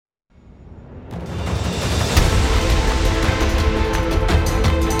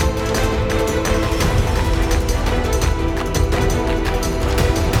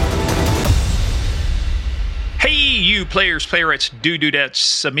players, playerettes,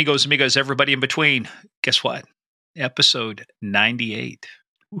 dudettes, amigos, amigas, everybody in between. Guess what? Episode 98.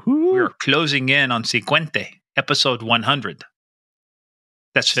 Woo-hoo. We are closing in on Cinquente, episode 100.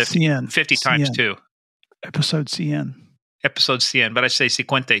 That's 50. CN. 50 times CN. 2. Episode CN. Episode CN, but I say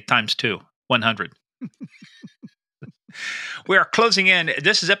Cinquente times 2, 100. We are closing in.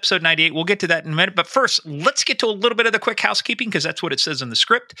 This is episode 98. We'll get to that in a minute. But first, let's get to a little bit of the quick housekeeping because that's what it says in the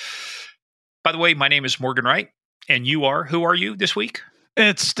script. By the way, my name is Morgan Wright, and you are, who are you this week?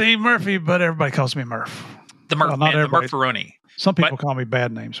 It's Steve Murphy, but everybody calls me Murph. The Murph, Well, man, the everybody. Murph-aroni. Some people call me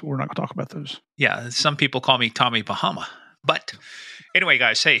bad names. We're not going to talk about those. Yeah, some people call me Tommy Bahama. But anyway,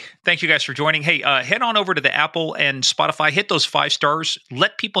 guys, hey, thank you guys for joining. Hey, head on over to the Apple and Spotify. Hit those 5 stars.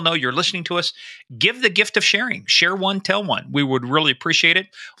 Let people know you're listening to us. Give the gift of sharing. Share one, tell one. We would really appreciate it.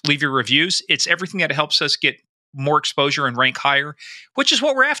 Leave your reviews. It's everything that helps us get more exposure and rank higher, which is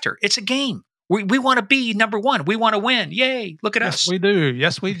what we're after. It's a game. We want to be number one. We want to win. Yay. Look at us. Yes, we do.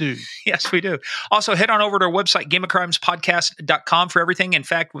 Yes, we do. Yes, we do. Also, head on over to our website, gameofcrimespodcast.com for everything. In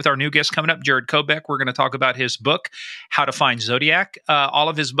fact, with our new guest coming up, Jarett Kobek, we're going to talk about his book, How to Find Zodiac. All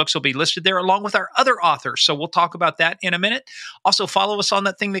of his books will be listed there along with our other authors. So we'll talk about that in a minute. Also, follow us on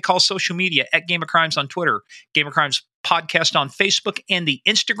that thing they call social media at Game of Crimes on Twitter, Game of Crimes Podcast on Facebook and the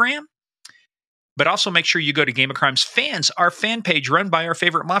Instagram. But also make sure you go to Game of Crimes Fans, our fan page run by our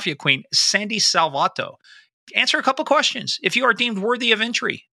favorite mafia queen, Sandy Salvato. Answer a couple questions. If you are deemed worthy of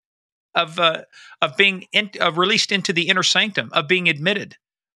entry, of being released into the inner sanctum, of being admitted,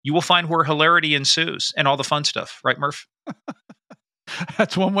 you will find where hilarity ensues and all the fun stuff. Right, Murph?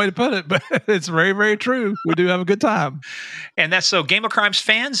 That's one way to put it, but it's very, very true. We do have a good time. And that's so Game of Crimes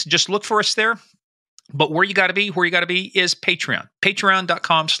Fans, just look for us there. But where you got to be is Patreon.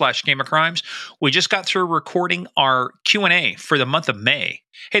 Patreon.com/Game of Crimes. We just got through recording our Q&A for the month of May.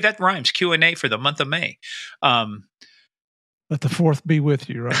 Hey, that rhymes. Q&A for the month of May. Let the 4th be with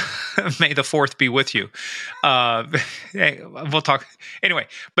you, right? May the 4th be with you. Hey, we'll talk anyway.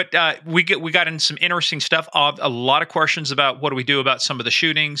 But we got into some interesting stuff. A lot of questions about what do we do about some of the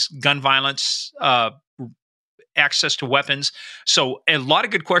shootings, gun violence, access to weapons. So a lot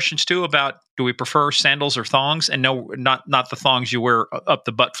of good questions too about do we prefer sandals or thongs? And no, not the thongs you wear up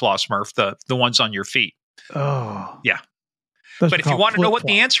the butt floss, Murph, the ones on your feet. Oh. Yeah. Those But if you want to know what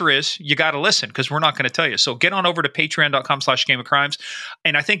the answer is, you got to listen because we're not going to tell you. So get on over to patreon.com/Game of Crimes.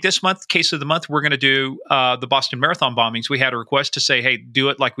 And I think this month, case of the month, we're going to do the Boston Marathon bombings. We had a request to say, hey, do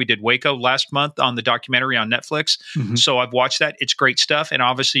it like we did Waco last month on the documentary on Netflix. Mm-hmm. So I've watched that. It's great stuff. And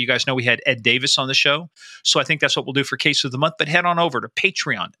obviously, you guys know we had Ed Davis on the show. So I think that's what we'll do for case of the month. But head on over to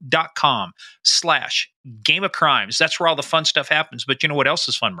patreon.com/Game of Crimes. That's where all the fun stuff happens. But you know what else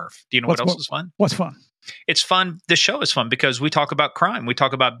is fun, Murph? Do you know what else is fun? What's fun? It's fun. The show is fun because we talk about crime. We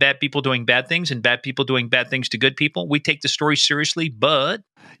talk about bad people doing bad things and bad people doing bad things to good people. We take the story seriously, but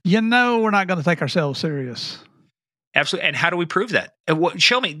we're not going to take ourselves serious. Absolutely. And how do we prove that?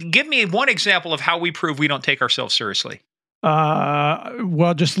 Give me one example of how we prove we don't take ourselves seriously.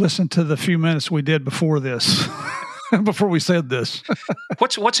 Well, just listen to the few minutes we did before this, before we said this.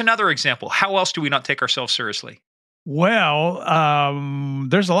 What's another example? How else do we not take ourselves seriously? Well,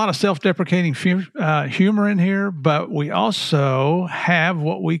 there's a lot of self-deprecating humor in here, but we also have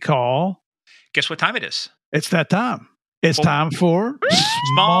what we call... Guess what time it is? It's that time. It's time for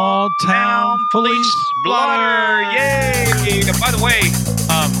Small Town Police Blotter. Yay! And by the way,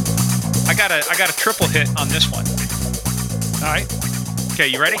 I got a triple hit on this one. All right. Okay,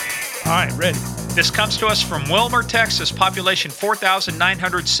 you ready? All right, ready. This comes to us from Wilmer, Texas, population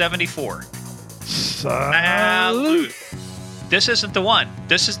 4,974. Salute. This isn't the one.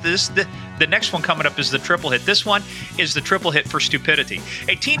 The next one coming up is the triple hit. This one is the triple hit for stupidity.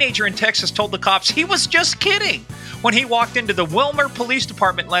 A teenager in Texas told the cops he was just kidding when he walked into the Wilmer Police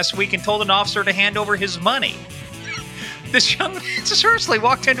Department last week and told an officer to hand over his money. This young man seriously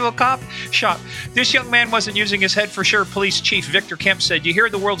walked into a cop shop. This young man wasn't using his head for sure. Police Chief Victor Kemp said, you hear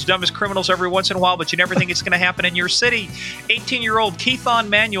the world's dumbest criminals every once in a while, but you never think it's going to happen in your city. 18-year-old Keithon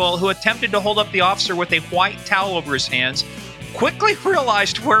Manuel, who attempted to hold up the officer with a white towel over his hands, quickly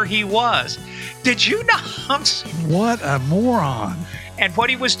realized where he was. Did you know? What a moron. And what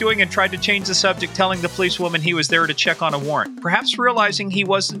he was doing and tried to change the subject, telling the policewoman he was there to check on a warrant. Perhaps realizing he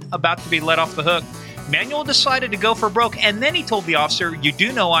wasn't about to be let off the hook, Manuel decided to go for broke, and then he told the officer, you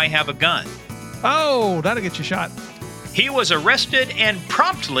do know I have a gun. Oh, that'll get you shot. He was arrested and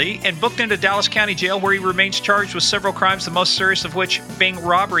promptly and booked into Dallas County Jail, where he remains charged with several crimes, the most serious of which being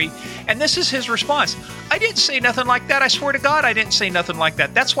robbery. And this is his response. I didn't say nothing like that. I swear to God, I didn't say nothing like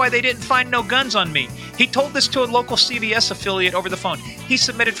that. That's why they didn't find no guns on me. He told this to a local CBS affiliate over the phone. He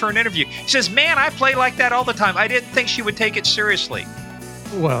submitted for an interview. He says, man, I play like that all the time. I didn't think she would take it seriously.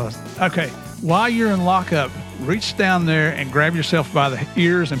 Well, okay. While you're in lockup, reach down there and grab yourself by the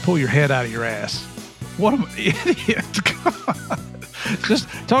ears and pull your head out of your ass. What an idiot. Just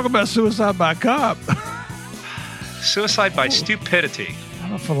talk about suicide by cop. Suicide by stupidity.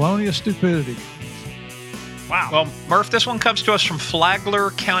 A felonious stupidity. Wow. Well, Murph, this one comes to us from Flagler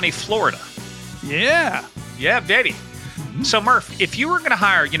County, Florida. Yeah. Yeah, baby. Mm-hmm. So, Murph, if you were going to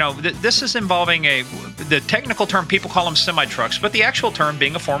hire, this is involving the technical term, people call them semi-trucks, but the actual term,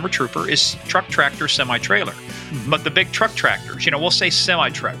 being a former trooper, is truck, tractor, semi-trailer. Mm-hmm. But the big truck tractors, we'll say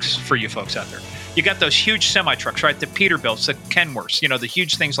semi-trucks for you folks out there. You got those huge semi-trucks, right? The Peterbilts, the Kenworths, the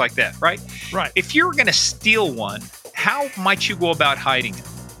huge things like that, right? Right. If you were going to steal one, how might you go about hiding it?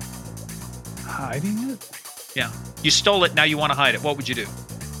 Hiding it? Yeah. You stole it, now you want to hide it. What would you do?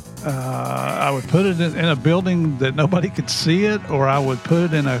 I would put it in a building that nobody could see it, or I would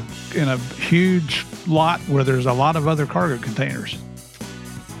put it in a huge lot where there's a lot of other cargo containers.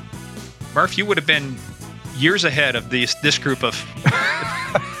 Murph, you would have been years ahead of this group of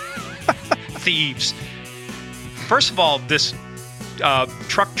thieves. First of all, this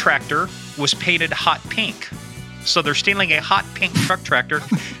truck tractor was painted hot pink. So they're stealing a hot pink truck tractor.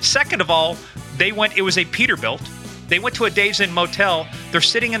 Second of all, it was a Peterbilt. They went to a Days Inn motel. They're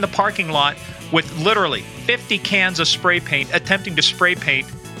sitting in the parking lot with literally 50 cans of spray paint, attempting to spray paint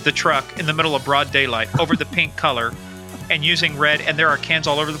the truck in the middle of broad daylight over the pink color and using red, and there are cans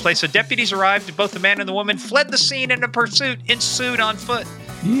all over the place. So deputies arrived, both the man and the woman fled the scene, and a pursuit ensued on foot.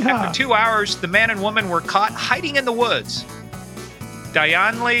 Yeah. After 2 hours, the man and woman were caught hiding in the woods.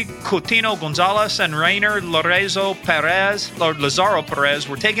 Dianle Coutinho Gonzalez and Rainer Lazaro Perez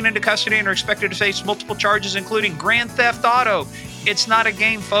were taken into custody and are expected to face multiple charges, including grand theft auto. It's not a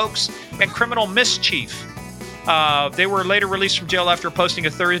game, folks, and criminal mischief. They were later released from jail after posting a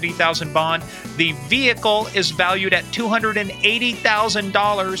 $30,000 bond. The vehicle is valued at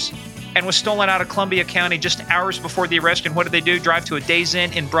 $280,000 and was stolen out of Columbia County just hours before the arrest. And what did they do? Drive to a Days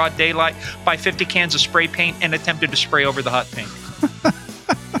Inn in broad daylight, buy 50 cans of spray paint, and attempted to spray over the hot paint.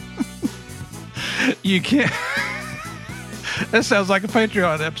 You can't. That sounds like a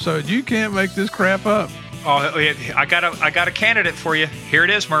Patreon episode. You can't make this crap up. Oh, I got a candidate for you. Here it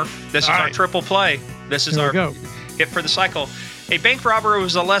is, Murph. This is our triple play. This is our hit for the cycle. A bank robber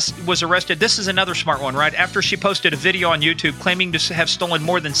was arrested. This is another smart one, right? After she posted a video on YouTube claiming to have stolen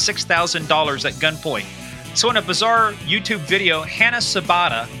more than $6,000 at gunpoint. So in a bizarre YouTube video, Hannah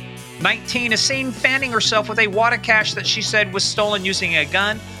Sabata, 19, is seen fanning herself with a wad of cash that she said was stolen using a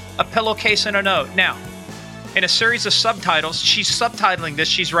gun, a pillowcase, and a note. Now, in a series of subtitles, she's subtitling this,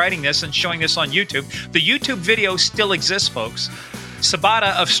 she's writing this and showing this on YouTube. The YouTube video still exists, folks.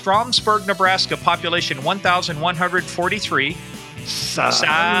 Sabata of Stromsburg, Nebraska, population 1,143.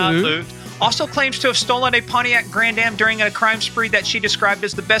 Salute. Also claims to have stolen a Pontiac Grand Am during a crime spree that she described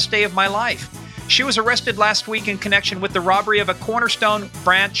as the best day of my life. She was arrested last week in connection with the robbery of a Cornerstone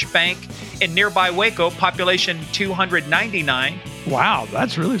branch bank in nearby Waco, population 299. Wow,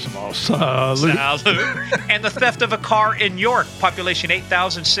 that's really small. Salute. And the theft of a car in York, population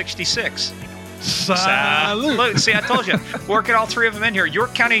 8,066. Salute. See, I told you. Working all three of them in here.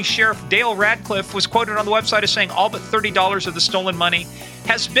 York County Sheriff Dale Radcliffe was quoted on the website as saying all but $30 of the stolen money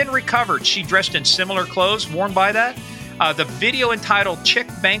has been recovered. She dressed in similar clothes worn by that. The video entitled Chick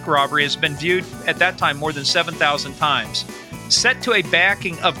Bank Robbery has been viewed at that time more than 7,000 times. Set to a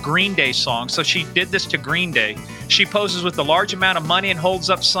backing of Green Day songs, so she did this to Green Day. She poses with a large amount of money and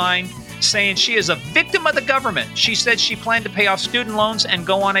holds up sign saying she is a victim of the government. She said she planned to pay off student loans and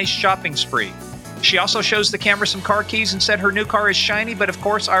go on a shopping spree. She also shows the camera some car keys and said her new car is shiny, but of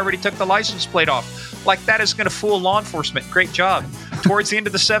course I already took the license plate off. Like that is going to fool law enforcement. Great job. Towards the end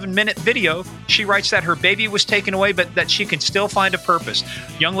of the 7-minute video, she writes that her baby was taken away, but that she can still find a purpose.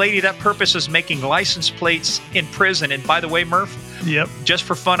 Young lady, that purpose is making license plates in prison. And by the way, Murph, yep, just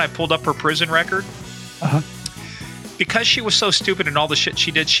for fun, I pulled up her prison record. Uh-huh. Because she was so stupid and all the shit she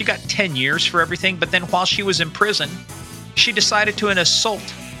did, she got 10 years for everything. But then while she was in prison, she decided to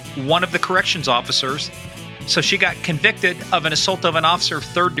assault one of the corrections officers. So she got convicted of an assault of an officer of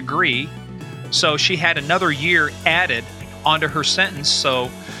 3rd degree. So she had another year added onto her sentence.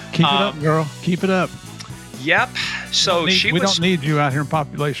 So keep it up, girl. Keep it up. Yep. So we don't need you out here in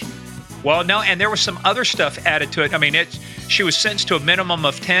population. Well, no, and there was some other stuff added to it. I mean, she was sentenced to a minimum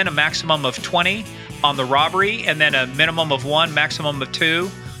of 10, a maximum of 20, on the robbery, and then a minimum of 1, maximum of 2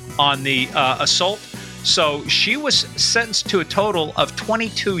 on the assault. So she was sentenced to a total of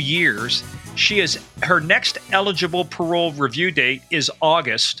 22 years. Her next eligible parole review date is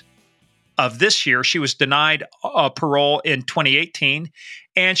August of this year. She was denied parole in 2018,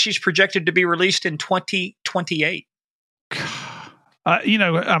 and she's projected to be released in 2028.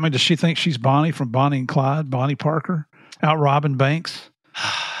 Does she think she's Bonnie from Bonnie and Clyde, Bonnie Parker, out robbing banks?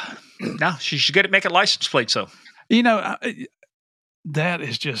 No, she's good at making license plates, though. That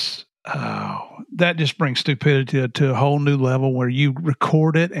is just, that just brings stupidity to a whole new level where you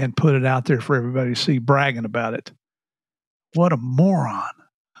record it and put it out there for everybody to see, bragging about it. What a moron.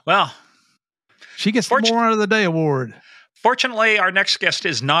 Well, she gets the Moron of the Day award. Fortunately, our next guest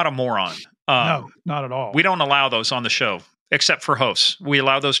is not a moron. No, not at all. We don't allow those on the show, except for hosts. We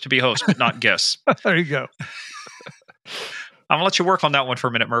allow those to be hosts, but not guests. There you go. I'm going to let you work on that one for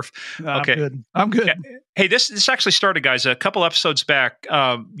a minute, Murph. Okay. I'm good. Yeah. Hey, this actually started, guys, a couple episodes back,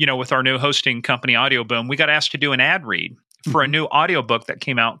 with our new hosting company, Audio Boom. We got asked to do an ad read for a new audiobook that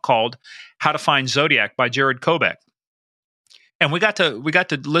came out called How to Find Zodiac by Jarett Kobek. And we got to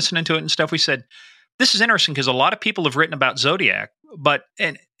listening to it and stuff. We said, this is interesting because a lot of people have written about Zodiac,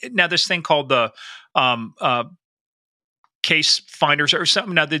 and now this thing called the case finders or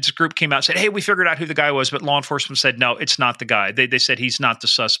something. Now this group came out and said, hey, we figured out who the guy was, but law enforcement said, no, it's not the guy. They said he's not the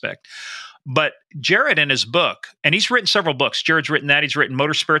suspect. But Jarett in his book, and he's written several books. Jared's written that. He's written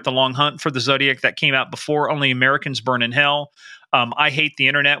Motor Spirit, The Long Hunt for the Zodiac that came out before Only Americans Burn in Hell. I Hate the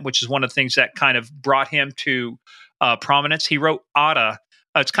Internet, which is one of the things that kind of brought him to prominence. He wrote Atta.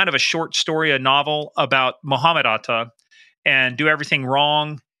 It's kind of a short story, a novel about Muhammad Atta and Do Everything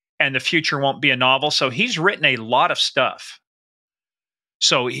Wrong and The Future Won't Be a Novel. So he's written a lot of stuff.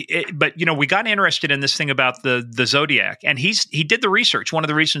 So, we got interested in this thing about the Zodiac, and he did the research. One of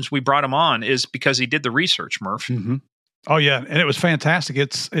the reasons we brought him on is because he did the research, Murph. Mm-hmm. Oh yeah, and it was fantastic.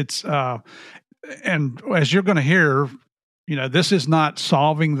 It's and as you're going to hear, this is not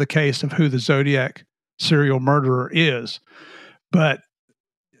solving the case of who the Zodiac serial murderer is, but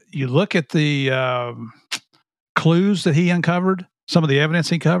you look at the clues that he uncovered, some of the evidence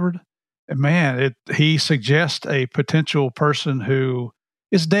he covered, and man, he suggests a potential person who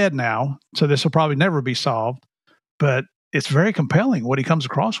is dead now, so this will probably never be solved, but it's very compelling what he comes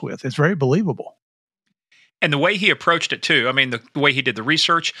across with. It's very believable. And the way he approached it, too. I mean, the way he did the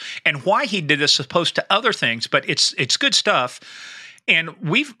research and why he did this as opposed to other things, but it's good stuff. And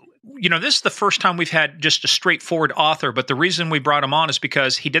this is the first time we've had just a straightforward author, but the reason we brought him on is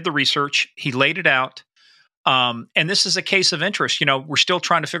because he did the research, he laid it out, and this is a case of interest. We're still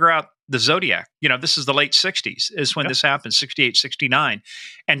trying to figure out the Zodiac. This is the late 60s is when this happened, 68, 69.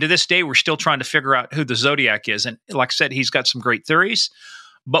 And to this day, we're still trying to figure out who the Zodiac is. And like I said, he's got some great theories,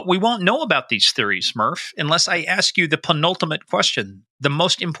 but we won't know about these theories, Murph, unless I ask you the penultimate question, the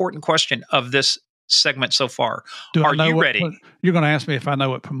most important question of this segment so far. Are you ready? You're going to ask me if I know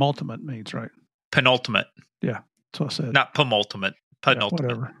what penultimate means, right? Penultimate. Yeah, that's what I said. Not penultimate.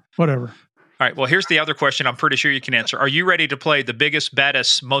 Penultimate. Yeah, whatever. All right. Well, here's the other question I'm pretty sure you can answer. Are you ready to play the biggest,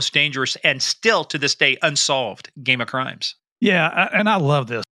 baddest, most dangerous, and still to this day unsolved game of crimes? Yeah, and I love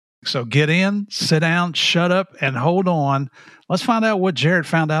this. So get in, sit down, shut up, and hold on. Let's find out what Jarett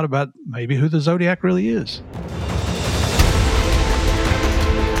found out about maybe who the Zodiac really is.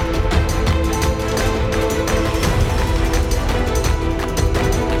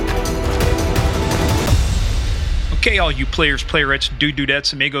 Okay, all you players, playerettes,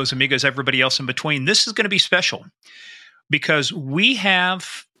 dudettes, amigos, amigas, everybody else in between, this is going to be special because we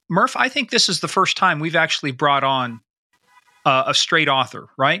have, Murph, I think this is the first time we've actually brought on a straight author,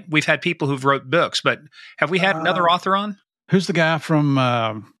 right? We've had people who've wrote books, but have we had another author on? Who's the guy from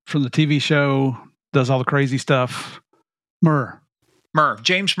the TV show, does all the crazy stuff?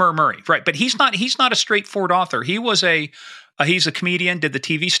 James Murray, right? But he's not a straightforward author. He was he's a comedian, did the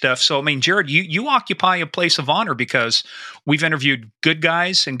TV stuff. So, I mean, Jarett, you occupy a place of honor because we've interviewed good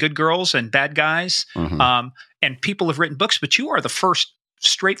guys and good girls and bad guys, and people have written books, but you are the first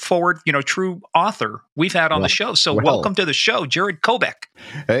straightforward, true author we've had on the show. So welcome to the show, Jarett Kobek.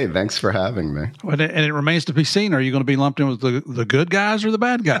 Hey, thanks for having me. And it remains to be seen. Are you going to be lumped in with the good guys or the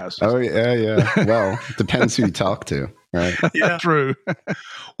bad guys? Oh, yeah. Well, depends who you talk to. Right. Yeah, true.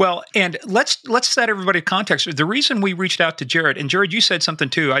 Well, and let's set everybody in context. The reason we reached out to Jarett, and Jarett, you said something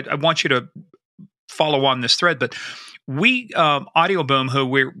too. I want you to follow on this thread, but we, Audio Boom, who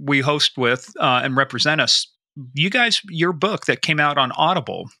we host with and represent us, you guys, your book that came out on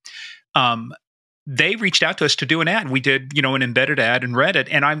Audible, they reached out to us to do an ad. We did, an embedded ad and read it,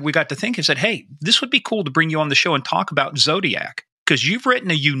 and we got to think and said, hey, this would be cool to bring you on the show and talk about Zodiac because you've written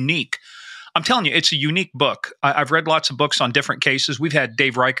a unique I'm telling you, it's a unique book. I've read lots of books on different cases. We've had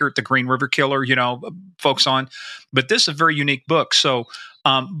Dave Reichert, the Green River Killer, folks on, but this is a very unique book. So,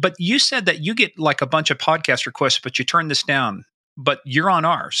 but you said that you get like a bunch of podcast requests, but you turn this down, but you're on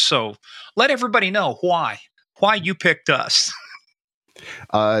ours. So let everybody know why you picked us.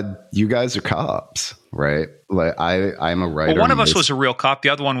 You guys are cops, right? Like I'm a writer. Well, one of us was a real cop. The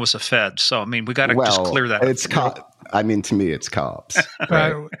other one was a Fed. So, I mean, we got to just clear that. It's cop. I mean, to me, it's cops.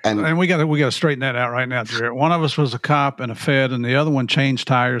 Right? And we got to straighten that out right now, Jarett. One of us was a cop and a Fed, and the other one changed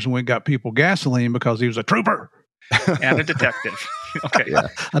tires, and we got people gasoline because he was a trooper and a detective. Okay, yeah.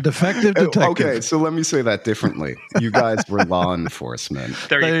 A defective detective. Okay, so let me say that differently. You guys were law enforcement.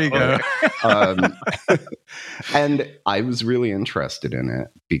 There you go. And I was really interested in it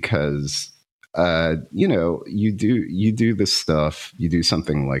because, you do this stuff. You do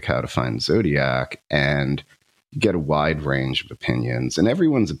something like How to Find Zodiac, and you get a wide range of opinions, and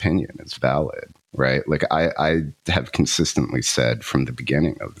everyone's opinion is valid, right? Like I have consistently said from the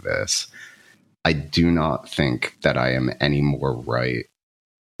beginning of this, I do not think that I am any more right.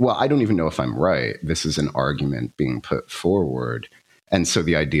 Well, I don't even know if I'm right. This is an argument being put forward. And so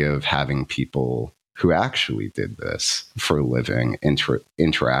the idea of having people who actually did this for a living,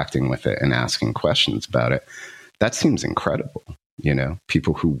 interacting with it and asking questions about it, that seems incredible.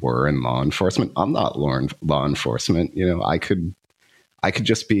 People who were in law enforcement. I'm not law enforcement. I could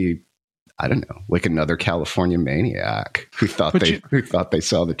just be, I don't know, like another California maniac who thought they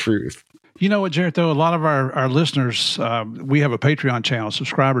saw the truth. You know what, Jarett, though? A lot of our listeners, we have a Patreon channel,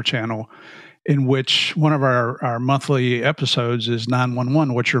 subscriber channel, in which one of our monthly episodes is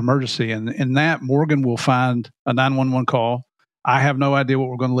 911, what's your emergency? And in that, Morgan will find a 911 call. I have no idea what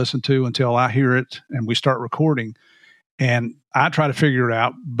we're going to listen to until I hear it and we start recording. And I try to figure it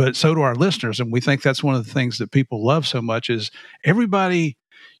out, but so do our listeners. And we think that's one of the things that people love so much is everybody,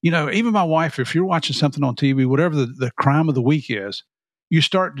 even my wife, if you're watching something on TV, whatever the crime of the week is, you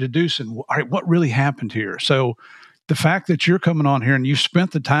start deducing, all right, what really happened here? So the fact that you're coming on here and you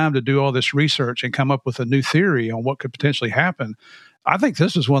spent the time to do all this research and come up with a new theory on what could potentially happen, I think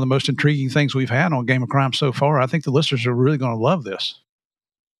this is one of the most intriguing things we've had on Game of Crime so far. I think the listeners are really going to love this.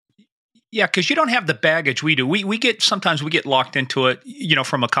 Yeah, because you don't have the baggage we do. Sometimes we get locked into it,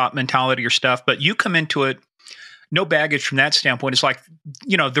 from a cop mentality or stuff, but you come into it, no baggage from that standpoint. It's like,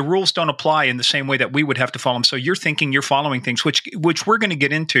 the rules don't apply in the same way that we would have to follow them. So you're thinking you're following things, which we're going to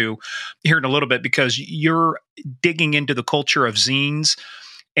get into here in a little bit because you're digging into the culture of zines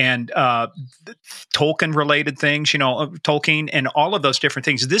and Tolkien related things, Tolkien and all of those different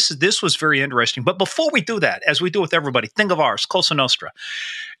things. This was very interesting. But before we do that, as we do with everybody, think of ours, Cosa Nostra.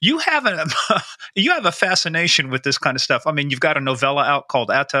 You have a fascination with this kind of stuff. I mean, you've got a novella out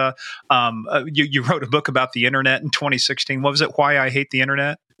called Atta. You wrote a book about the internet in 2016. What was it? Why I Hate the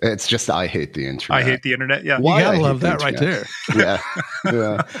Internet? It's just I hate the internet. I hate the internet. Yeah, you gotta love that right there. Yeah.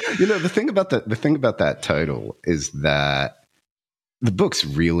 The thing about that title is that the book's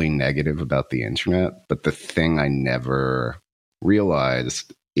really negative about the internet, but the thing I never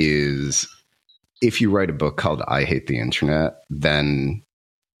realized is if you write a book called I Hate the Internet, then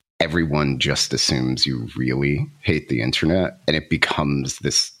everyone just assumes you really hate the internet, and it becomes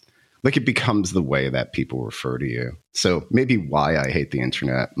the way that people refer to you. So maybe Why I Hate the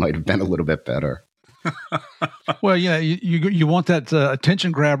Internet might have been a little bit better. Well, yeah, you want that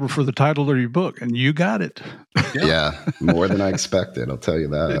attention grabber for the title of your book, and you got it. Yeah, more than I expected. I'll tell you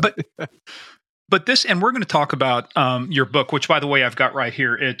that. But this, and we're going to talk about your book, which, by the way, I've got right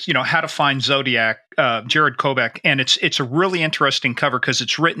here. It's How to Find Zodiac, Jarett Kobek, and it's a really interesting cover because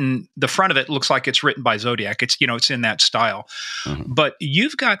it's written. The front of it looks like it's written by Zodiac. It's it's in that style. Mm-hmm. But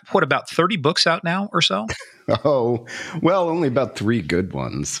you've got about 30 books out now or so? Oh, well, only about 3 good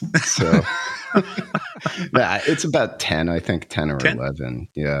ones. So yeah, it's about 10. I think 10 or 10? 11.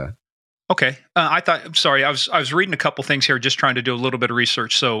 Yeah. Okay. I was reading a couple things here, just trying to do a little bit of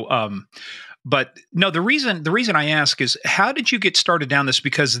research. So, but no, the reason I ask is, how did you get started down this?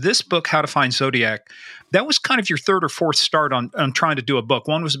 Because this book, How to Find Zodiac, that was kind of your third or fourth start on trying to do a book.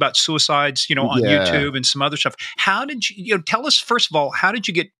 One was about suicides, on YouTube and some other stuff. How did you tell us, first of all, how did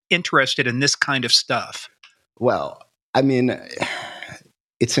you get interested in this kind of stuff? Well, I mean,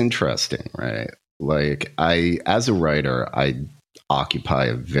 it's interesting, right? Like as a writer, I occupy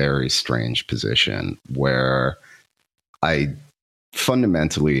a very strange position where I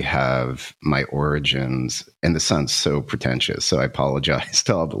fundamentally have my origins, and this sounds so pretentious, so I apologize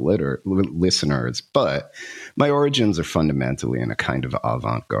to all the listeners, but my origins are fundamentally in a kind of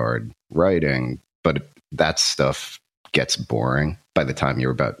avant-garde writing, but that stuff gets boring by the time you're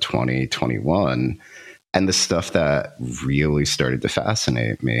about 20, 21. And the stuff that really started to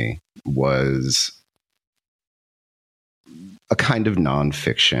fascinate me was a kind of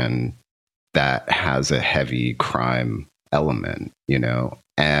nonfiction that has a heavy crime element,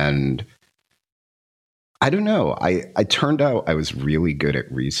 and I don't know. I turned out I was really good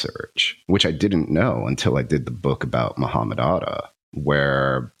at research, which I didn't know until I did the book about Muhammad Atta,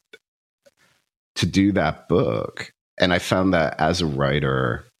 where to do that book, and I found that as a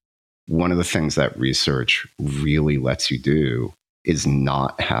writer, one of the things that research really lets you do is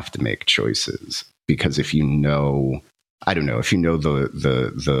not have to make choices. Because if you know, I don't know, if you know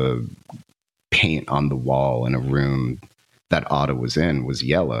the paint on the wall in a room that Atta was in was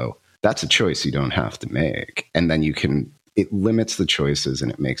yellow, that's a choice you don't have to make. And then it limits the choices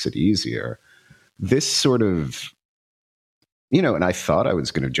and it makes it easier. This sort of, and I thought I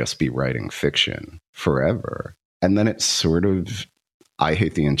was going to just be writing fiction forever. And then it's sort of, I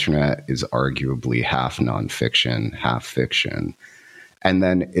Hate the Internet is arguably half nonfiction, half fiction. And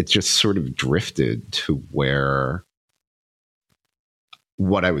then it just sort of drifted to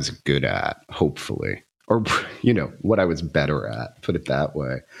what I was good at, hopefully. Or, what I was better at, put it that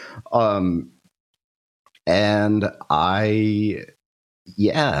way. And I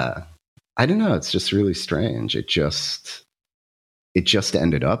don't know. It's just really strange. It just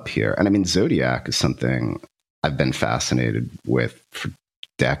ended up here. And I mean, Zodiac is something I've been fascinated with for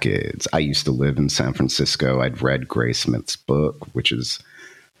decades. I used to live in San Francisco. I'd read Gray Smith's book, which is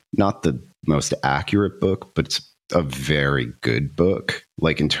not the most accurate book, but it's a very good book.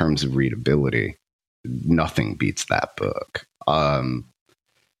 Like in terms of readability, nothing beats that book.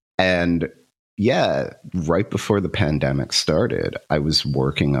 And yeah, right before the pandemic started, I was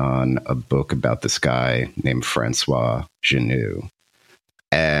working on a book about this guy named Francois Genoux.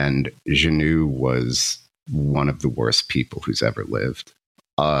 And Genoux was one of the worst people who's ever lived.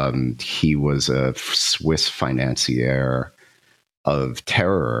 He was a Swiss financier of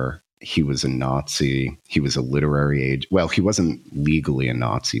terror. He was a Nazi. He was a literary agent. Well, he wasn't legally a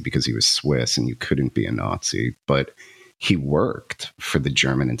Nazi because he was Swiss and you couldn't be a Nazi, but he worked for the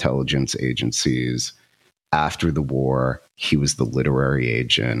German intelligence agencies. After the war, he was the literary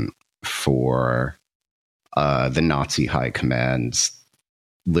agent for the Nazi high command's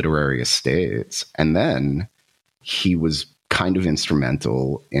literary estates. And then he was kind of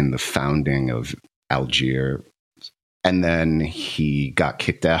instrumental in the founding of Algiers. And then he got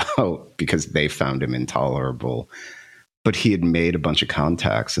kicked out because they found him intolerable. But he had made a bunch of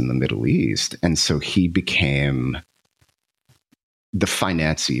contacts in the Middle East. And so he became the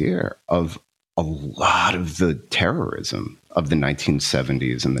financier of a lot of the terrorism of the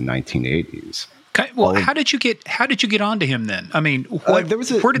 1970s and the 1980s. Okay, well, how did you get onto him then? I mean, where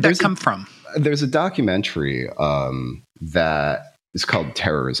did that come from? There's a documentary that is called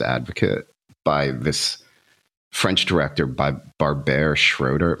Terror's Advocate by this French director, by Barbert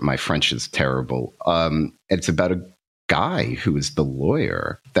Schroeder. My French is terrible. It's about a guy who was the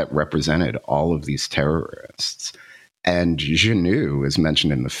lawyer that represented all of these terrorists. And Genoux is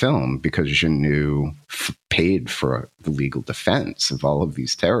mentioned in the film because Genoux paid for the legal defense of all of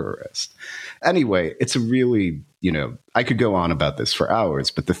these terrorists. Anyway, it's a really, I could go on about this for hours,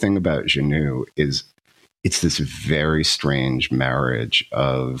 but the thing about Genoux is it's this very strange marriage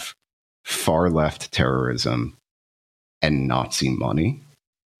of far left terrorism and Nazi money.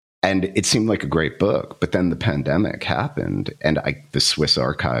 And it seemed like a great book, but then the pandemic happened and the Swiss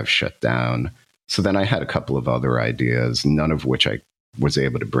archive shut down. So then I had a couple of other ideas, none of which I was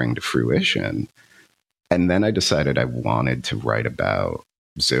able to bring to fruition. And then I decided I wanted to write about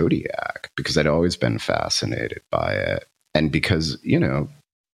Zodiac because I'd always been fascinated by it. And because, and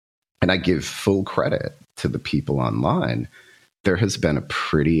I give full credit to the people online, there has been a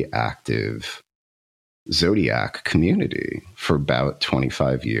pretty active Zodiac community for about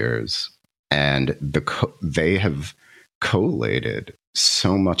 25 years. And they have collated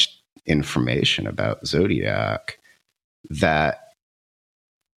so much information about Zodiac that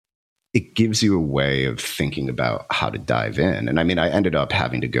it gives you a way of thinking about how to dive in. And I mean, I ended up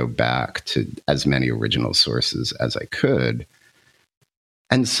having to go back to as many original sources as I could.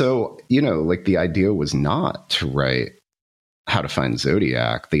 And so, the idea was not to write How to Find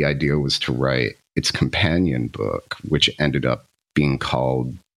Zodiac. The idea was to write its companion book, which ended up being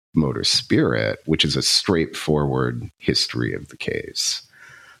called Motor Spirit, which is a straightforward history of the case.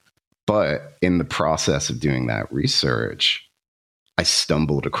 But in the process of doing that research, I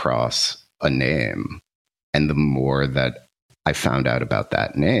stumbled across a name. And the more that I found out about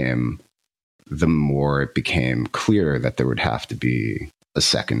that name, the more it became clear that there would have to be a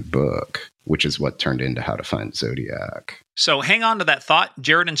second book, which is what turned into How to Find Zodiac. So hang on to that thought,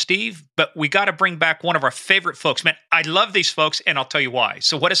 Jarett and Steve, but we got to bring back one of our favorite folks. Man, I love these folks, and I'll tell you why.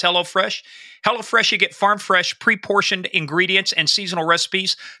 So what is HelloFresh? HelloFresh, you get farm fresh, pre-portioned ingredients and seasonal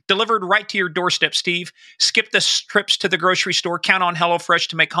recipes delivered right to your doorstep, Steve. Skip the trips to the grocery store. Count on HelloFresh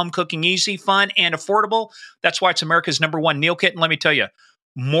to make home cooking easy, fun, and affordable. That's why it's America's #1 meal kit. And let me tell you,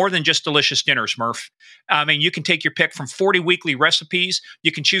 more than just delicious dinners, Murph. I mean, you can take your pick from 40 weekly recipes.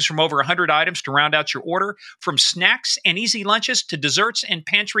 You can choose from over 100 items to round out your order, from snacks and easy lunches to desserts and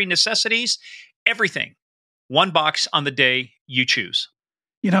pantry necessities. Everything. One box on the day you choose.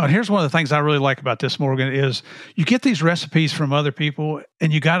 And here's one of the things I really like about this, Morgan, is you get these recipes from other people,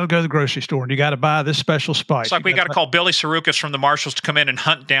 and you got to go to the grocery store, and you got to buy this special spice. It's like we got to call Billy Sarukas from the Marshalls to come in and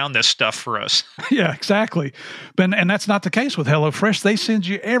hunt down this stuff for us. Yeah, exactly. And that's not the case with HelloFresh. They send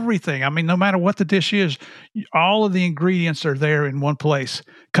you everything. I mean, no matter what the dish is, all of the ingredients are there in one place.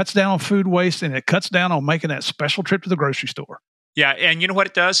 Cuts down on food waste, and it cuts down on making that special trip to the grocery store. Yeah, and you know what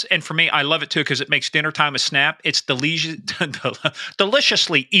it does? And for me, I love it too because it makes dinner time a snap. It's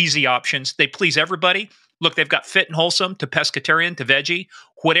deliciously easy options. They please everybody. Look, they've got fit and wholesome to pescatarian to veggie.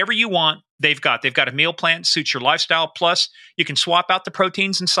 Whatever you want, they've got. They've got a meal plan, suits your lifestyle. Plus, you can swap out the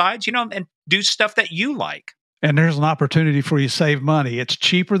proteins and sides, and do stuff that you like. And there's an opportunity for you to save money. It's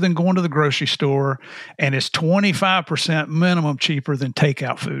cheaper than going to the grocery store, and it's 25% minimum cheaper than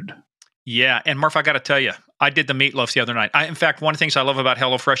takeout food. Yeah, and Murph, I got to tell you, I did the meatloaf the other night. In fact, one of the things I love about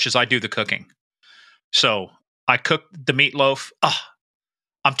HelloFresh is I do the cooking. So I cooked the meatloaf.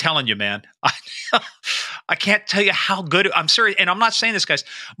 I'm telling you, man, I can't tell you how good. I'm serious, and I'm not saying this, guys.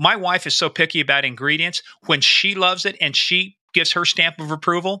 My wife is so picky about ingredients. When she loves it and she gives her stamp of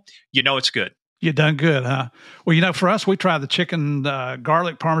approval, it's good. You done good, huh? Well, for us, we tried the chicken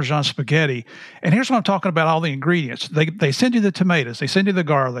garlic Parmesan spaghetti. And here's what I'm talking about, all the ingredients. They send you the tomatoes. They send you the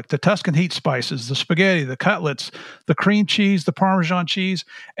garlic, the Tuscan heat spices, the spaghetti, the cutlets, the cream cheese, the Parmesan cheese.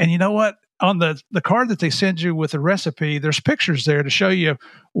 And you know what? On the card that they send you with the recipe, there's pictures there to show you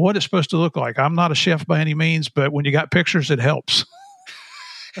what it's supposed to look like. I'm not a chef by any means, but when you got pictures, it helps.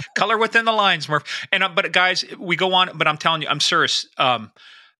 Color within the lines, Murph. And but guys, we go on, but I'm telling you, I'm serious.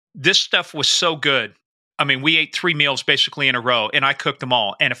 This stuff was so good. I mean, we ate 3 meals basically in a row, and I cooked them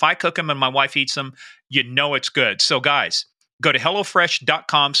all. And if I cook them and my wife eats them, it's good. So guys, go to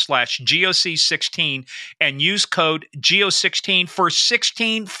HelloFresh.com/GOC16 and use code GO16 for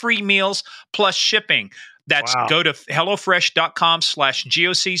 16 free meals plus shipping. That's Go to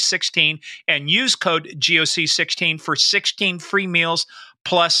HelloFresh.com/GOC16 and use code GOC16 for 16 free meals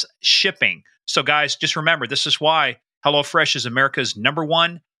plus shipping. So guys, just remember, this is why HelloFresh is America's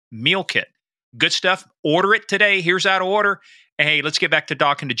 #1 meal kit. Good stuff. Order it today. Here's how to order. And hey, let's get back to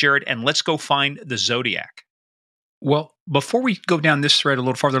Doc and to Jarett, and let's go find the Zodiac. Well, before we go down this thread a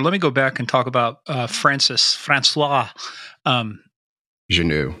little farther, let me go back and talk about Francois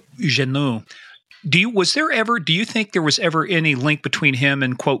Genoux. Do you think there was ever any link between him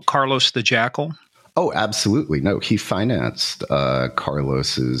and, quote, Carlos the Jackal? Oh, absolutely. No, he financed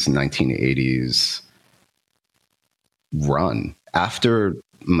Carlos's 1980s run. After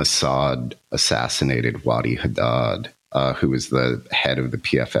Mossad assassinated Wadi Haddad, who was the head of the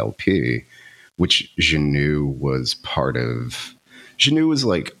PFLP, which Genoux was part of. Genoux was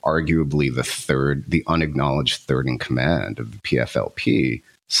like arguably the unacknowledged third in command of the PFLP.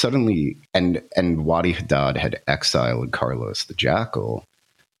 Suddenly, and Wadi Haddad had exiled Carlos the Jackal.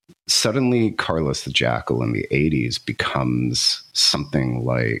 Suddenly, Carlos the Jackal in the 80s becomes something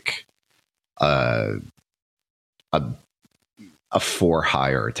like a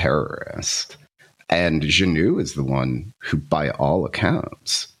for-hire terrorist. And Genoux is the one who, by all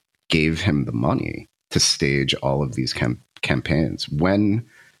accounts, gave him the money to stage all of these campaigns. When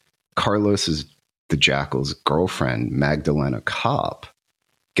Carlos the Jackal's girlfriend, Magdalena Kopp,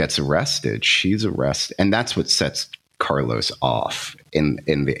 gets arrested, she's arrested. And that's what sets Carlos off in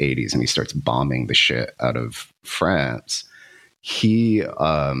the 80s. And he starts bombing the shit out of France. She's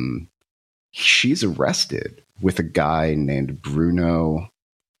arrested with a guy named Bruno.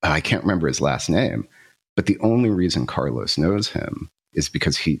 I can't remember his last name, but the only reason Carlos knows him is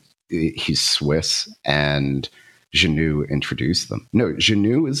because he's Swiss and Genoux introduced them. No,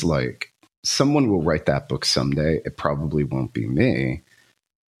 Genoux is like, someone will write that book someday. It probably won't be me.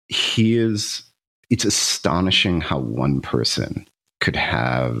 It's astonishing how one person could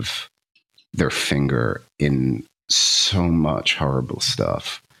have their finger in so much horrible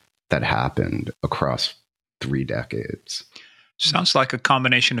stuff that happened across 3 decades. Sounds like a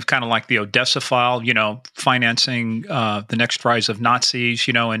combination of kind of like the Odessa file, financing the next rise of Nazis,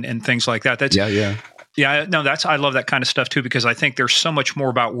 and things like that. Yeah. Yeah, no, I love that kind of stuff too, because I think there's so much more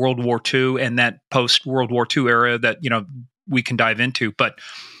about World War II and that post World War II era that, we can dive into. But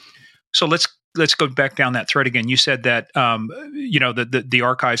so let's go back down that thread again. You said that, the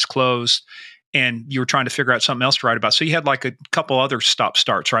archives closed and you were trying to figure out something else to write about. So you had like a couple other stop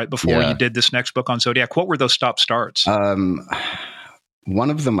starts, right? Before you did this next book on Zodiac. What were those stop starts?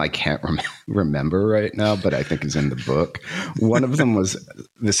 One of them I can't remember right now, but I think is in the book. One of them was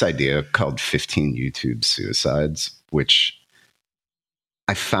this idea called 15 YouTube suicides, which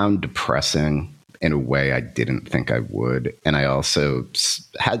I found depressing in a way I didn't think I would. And I also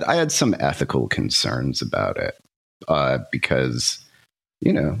had some ethical concerns about it because,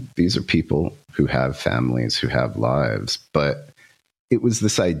 these are people who have families, who have lives. But it was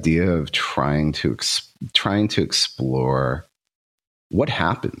this idea of trying to explore what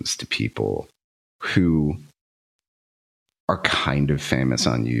happens to people who are kind of famous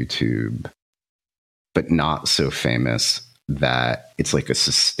on YouTube, but not so famous that it's like a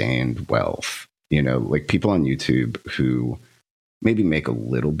sustained wealth. Like people on YouTube who maybe make a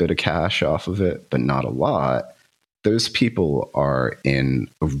little bit of cash off of it, but not a lot. Those people are in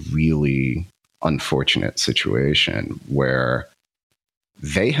a really unfortunate situation where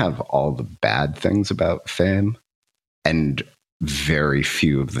they have all the bad things about fame and very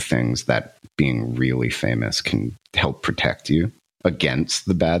few of the things that being really famous can help protect you against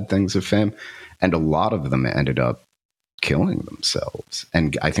the bad things of fame. And a lot of them ended up killing themselves,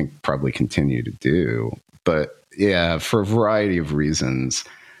 and I think probably continue to do. But yeah, for a variety of reasons,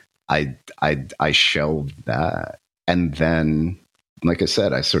 I shelved that. And then, like I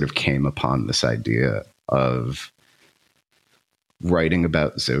said, I sort of came upon this idea of writing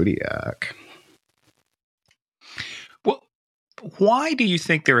about Zodiac. Why do you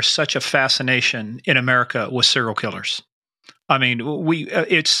think there is such a fascination in America with serial killers? I mean,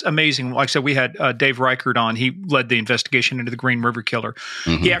 it's amazing. Like I said, we had Dave Reichert on. He led the investigation into the Green River Killer.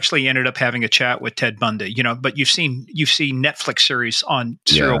 Mm-hmm. He actually ended up having a chat with Ted Bundy, but you've seen Netflix series on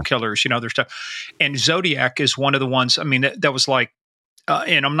serial killers, there's stuff. And Zodiac is one of the ones, I mean, that was like,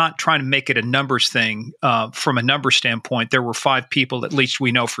 and I'm not trying to make it a numbers thing. From a number standpoint, there were 5 people, at least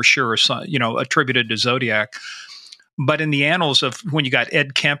we know for sure, attributed to Zodiac. But in the annals of when you got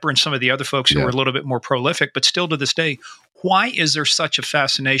Ed Kemper and some of the other folks who were a little bit more prolific, but still to this day, why is there such a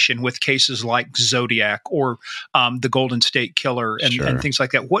fascination with cases like Zodiac or the Golden State Killer and things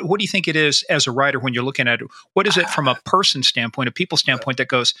like that? What do you think it is as a writer when you're looking at it? What is it from a person standpoint, a people standpoint that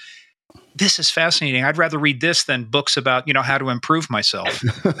goes, this is fascinating. I'd rather read this than books about, how to improve myself.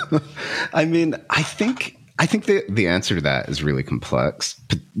 I mean, I think the answer to that is really complex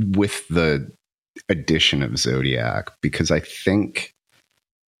with the edition of Zodiac, because I think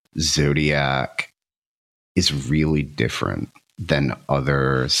Zodiac is really different than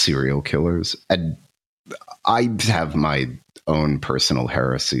other serial killers. And I have my own personal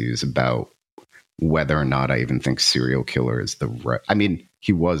heresies about whether or not I even think serial killer is the right. I mean,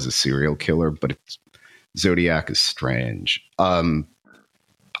 he was a serial killer, but Zodiac is strange. I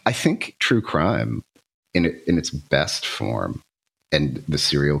think true crime in its best form and the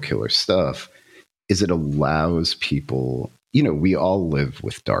serial killer stuff is it allows people, we all live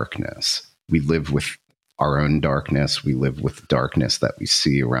with darkness. We live with our own darkness. We live with darkness that we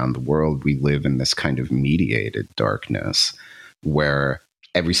see around the world. We live in this kind of mediated darkness where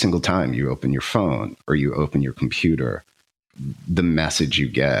every single time you open your phone or you open your computer, the message you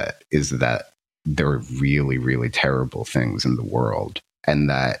get is that there are really, really terrible things in the world and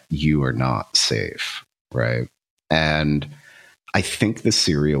that you are not safe, right? And I think the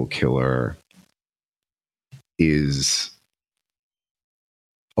serial killer is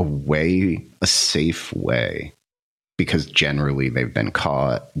a safe way, because generally they've been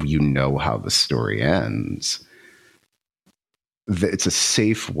caught. How the story ends. It's a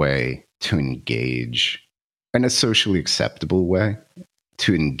safe way to engage, in a socially acceptable way,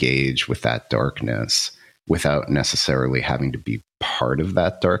 to engage with that darkness without necessarily having to be part of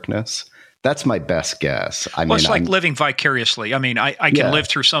that darkness. That's my best guess. It's like living vicariously. I mean, I can live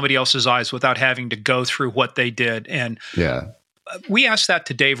through somebody else's eyes without having to go through what they did. And we asked that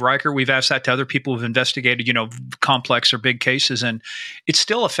to Dave Reichert. We've asked that to other people who've investigated, complex or big cases. And it's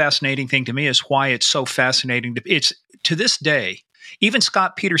still a fascinating thing to me is why it's so fascinating. It's to this day, even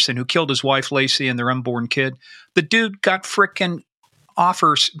Scott Peterson, who killed his wife, Lacey, and their unborn kid, the dude got frickin'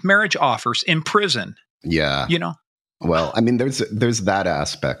 marriage offers in prison. Yeah. Well, I mean, there's that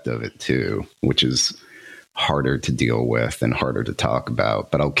aspect of it too, which is harder to deal with and harder to talk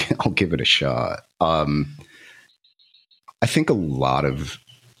about, but I'll give it a shot. I think a lot of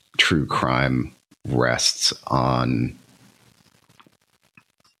true crime rests on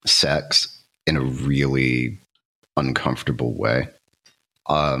sex in a really uncomfortable way.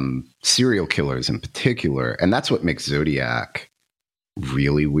 Serial killers in particular, and that's what makes Zodiac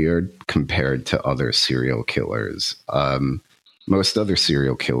really weird compared to other serial killers. Most other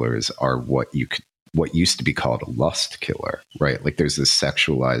serial killers are what used to be called a lust killer, right? Like there's this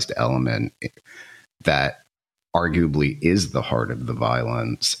sexualized element that arguably is the heart of the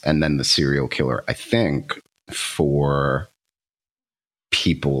violence. And then the serial killer, I think, for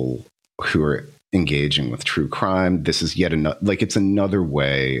people who are engaging with true crime, this is yet another, like it's another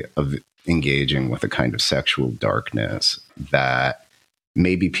way of engaging with a kind of sexual darkness that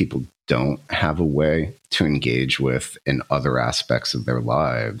maybe people don't have a way to engage with in other aspects of their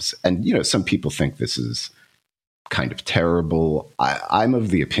lives. And, you know, some people think this is kind of terrible. I'm of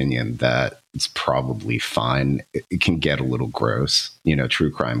the opinion that it's probably fine. It can get a little gross. You know,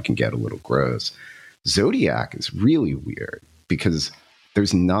 true crime can get a little gross. Zodiac is really weird because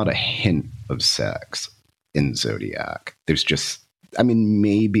there's not a hint of sex in Zodiac. There's just, I mean,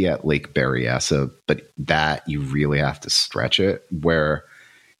 maybe at Lake Berryessa, but that you really have to stretch it. Where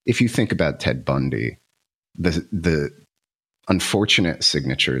if you think about Ted Bundy, the unfortunate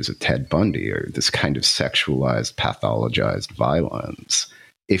signatures of Ted Bundy are this kind of sexualized, pathologized violence.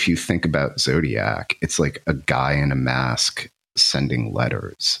 If you think about Zodiac, it's like a guy in a mask sending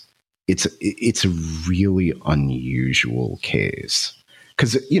letters. It's a really unusual case.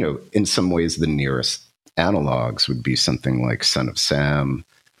 Because, you know, in some ways, the nearest analogs would be something like Son of Sam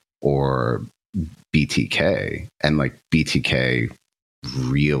or BTK. And like BTK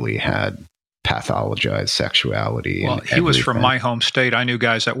really had pathologized sexuality. Well, he was from my home state. I knew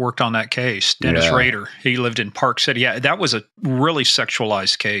guys that worked on that case. Dennis Rader, he lived in Park City. Yeah, that was a really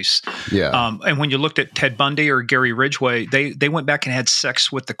sexualized case. Yeah. And when you looked at Ted Bundy or Gary Ridgway, they went back and had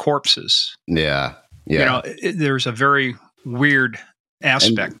sex with the corpses. Yeah. Yeah. You know, there's a very weird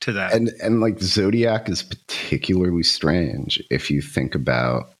aspect to that. And like Zodiac is particularly strange if you think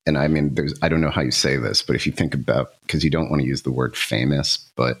about, and I mean, I don't know how you say this, but if you think about, because you don't want to use the word famous,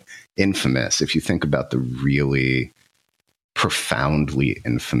 but infamous, if you think about the really profoundly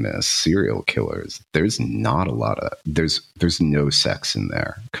infamous serial killers, there's not a lot of, there's no sex in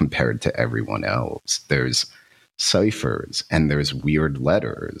there compared to everyone else. There's ciphers and there's weird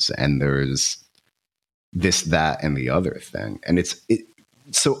letters and there's this, that, and the other thing. And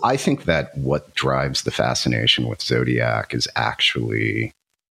so I think that what drives the fascination with Zodiac is actually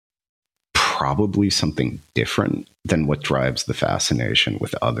probably something different than what drives the fascination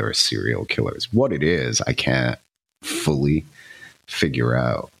with other serial killers. What it is, I can't fully figure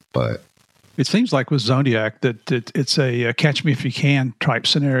out, but it seems like with Zodiac that it's a catch me if you can type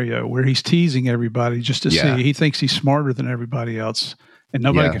scenario where he's teasing everybody just to see. He thinks he's smarter than everybody else, and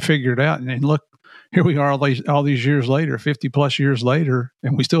nobody can figure it out. And look, here we are all these years later, 50 plus years later,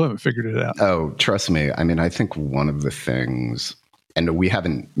 and we still haven't figured it out. Oh, trust me. I mean, I think one of the things, and we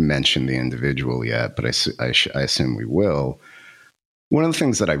haven't mentioned the individual yet, but I assume we will. One of the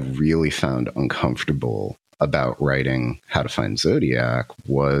things that I really found uncomfortable about writing How to Find Zodiac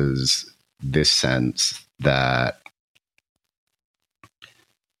was this sense that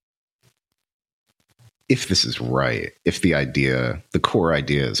if this is right, if the core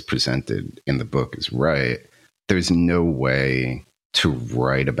idea is presented in the book is right, there's no way to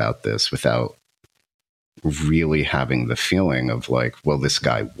write about this without really having the feeling of like, well, this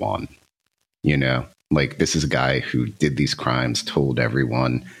guy won, you know, like this is a guy who did these crimes, told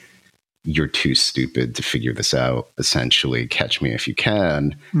everyone you're too stupid to figure this out, essentially catch me if you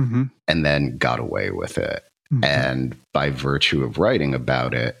can, and then got away with it. And by virtue of writing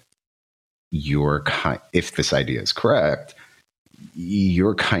about it, if this idea is correct,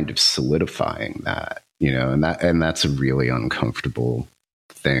 you're kind of solidifying that, you know, and that's a really uncomfortable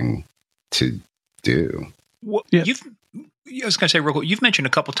thing to do. Well, I was going to say real quick, you've mentioned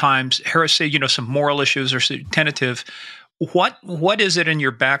a couple times heresy, you know, some moral issues or tentative. What is it in your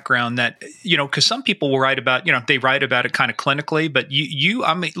background that, you know, because some people will write about, you know, they write about it kind of clinically, but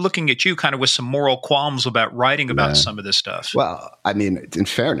I'm looking at you kind of with some moral qualms about writing about some of this stuff. Well, I mean, in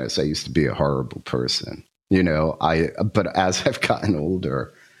fairness, I used to be a horrible person, you know, but as I've gotten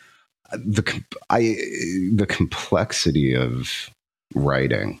older, the complexity of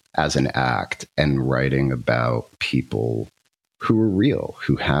writing as an act and writing about people who are real,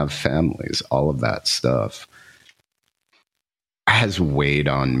 who have families, all of that stuff has weighed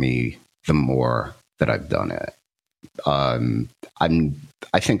on me the more that I've done it.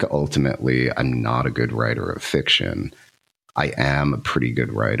 I think ultimately I'm not a good writer of fiction. I am a pretty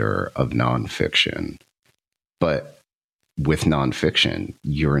good writer of nonfiction, but with nonfiction,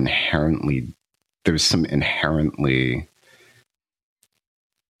 there's some inherently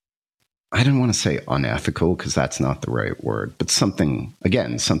I don't want to say unethical because that's not the right word, but something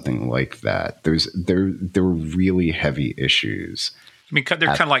like that. There were really heavy issues. I mean, they're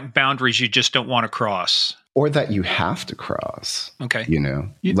kind of like boundaries you just don't want to cross. Or that you have to cross. Okay.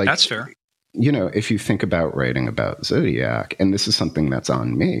 That's fair. If you think about writing about Zodiac, and this is something that's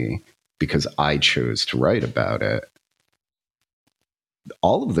on me because I chose to write about it,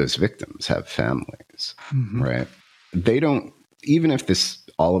 all of those victims have families, right? They don't, even if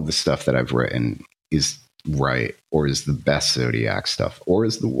all of the stuff that I've written is right, or is the best Zodiac stuff, or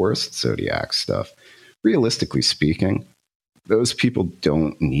is the worst Zodiac stuff, realistically speaking, those people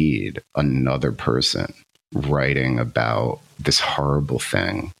don't need another person writing about this horrible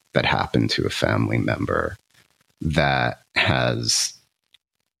thing that happened to a family member that has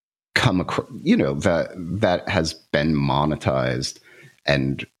come across, that has been monetized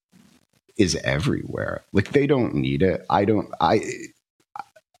and is everywhere. Like, they don't need it. I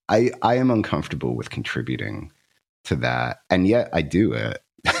am uncomfortable with contributing to that, and yet I do it.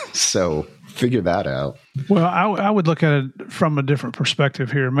 So figure that out. Well, I would look at it from a different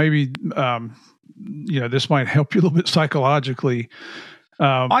perspective here. Maybe, this might help you a little bit psychologically.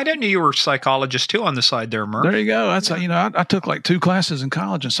 I didn't know you were a psychologist too on the side there, Murph. There you go. That's I took like 2 classes in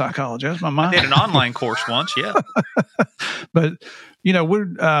college in psychology. That's my mind. I did an online course once, yeah. But we're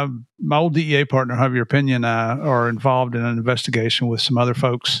my old DEA partner, Javier Pena, and I are involved in an investigation with some other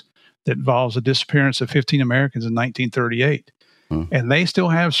folks that involves the disappearance of 15 Americans in 1938. And they still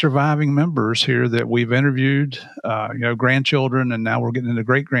have surviving members here that we've interviewed, grandchildren, and now we're getting into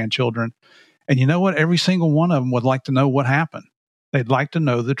great-grandchildren. And you know what? Every single one of them would like to know what happened. They'd like to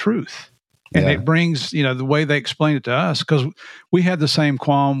know the truth. And it brings, the way they explain it to us, because we had the same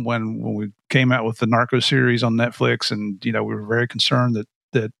qualm when we came out with the Narco series on Netflix, and, we were very concerned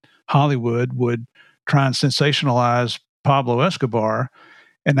that Hollywood would try and sensationalize Pablo Escobar.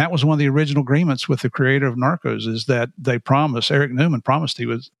 And that was one of the original agreements with the creator of Narcos, is that Eric Newman promised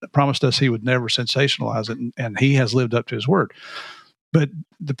us he would never sensationalize it, and he has lived up to his word. But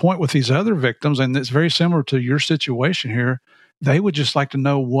the point with these other victims, and it's very similar to your situation here, they would just like to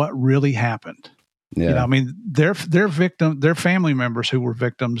know what really happened. Yeah. Their family members who were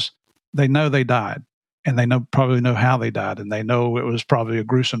victims, they know they died, and they probably know how they died, and they know it was probably a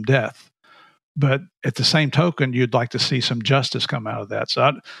gruesome death. But at the same token, you'd like to see some justice come out of that. So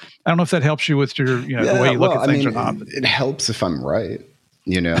I don't know if that helps you with your, the way you look at things or not. It helps if I'm right,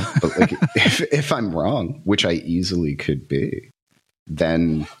 but like if I'm wrong, which I easily could be,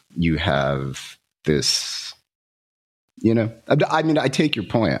 then you have this, I take your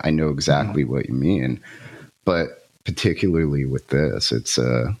point. I know exactly what you mean, but particularly with this,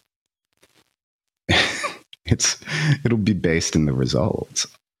 it'll be based in the results.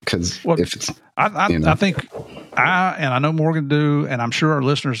 Because I think I know Morgan do, and I'm sure our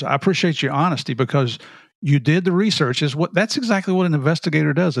listeners, I appreciate your honesty, because you did the research. That's exactly what an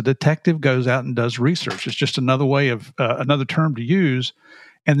investigator does. A detective goes out and does research. It's just another way of another term to use.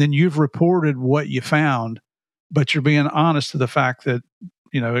 And then you've reported what you found, but you're being honest to the fact that,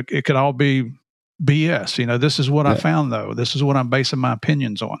 it could all be BS. This is what I found, though. This is what I'm basing my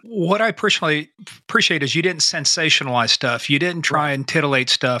opinions on. What I personally appreciate is you didn't sensationalize stuff. You didn't try and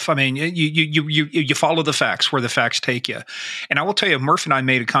titillate stuff. I mean, you follow the facts where the facts take you. And I will tell you, Murph and I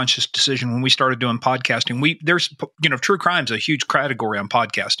made a conscious decision when we started doing podcasting. There's true crime's a huge category on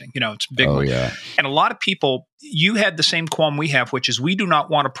podcasting. It's a big one. Yeah. And a lot of people, you had the same qualm we have, which is we do not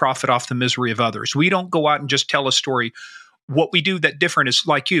want to profit off the misery of others. We don't go out and just tell a story. What we do that different is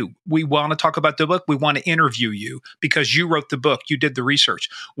like you. We want to talk about the book. We want to interview you because you wrote the book. You did the research.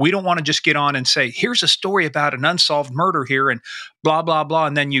 We don't want to just get on and say, here's a story about an unsolved murder here and blah, blah, blah.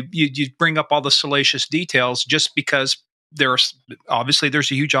 And then you bring up all the salacious details just because there's a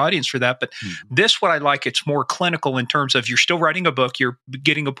huge audience for that. But this, what I like, it's more clinical in terms of you're still writing a book. You're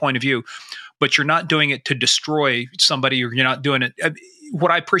getting a point of view, but you're not doing it to destroy somebody, or you're not doing it. What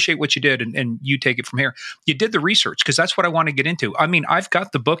I appreciate what you did, and you take it from here. You did the research, because that's what I want to get into. I mean, I've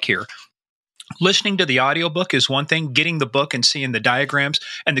got the book here. Listening to the audiobook is one thing. Getting the book and seeing the diagrams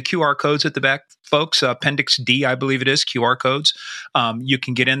and the QR codes at the back, folks, Appendix D, I believe it is, QR codes. You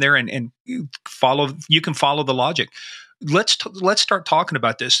can get in there and follow. You can follow the logic. Let's start talking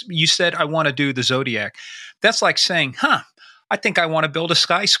about this. You said, I want to do the Zodiac. That's like saying, I think I want to build a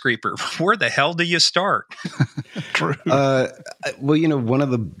skyscraper. Where the hell do you start? True. One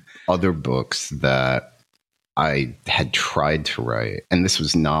of the other books that I had tried to write, and this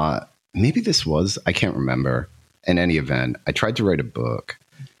was not, I can't remember. In any event, I tried to write a book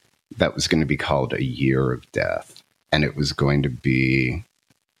that was going to be called A Year of Death. And it was going to be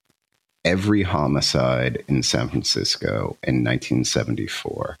every homicide in San Francisco in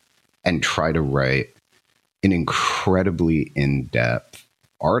 1974. and try to write an incredibly in-depth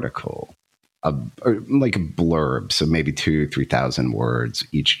article, or like a blurb, so maybe 2,000-3,000 words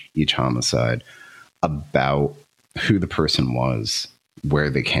each homicide, about who the person was,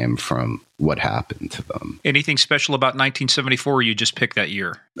 where they came from, what happened to them. Anything special about 1974, or you just picked that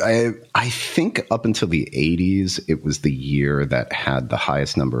year? I think up until the 80s, it was the year that had the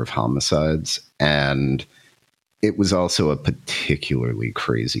highest number of homicides, and it was also a particularly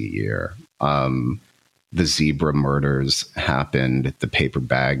crazy year. The zebra murders happened. The paper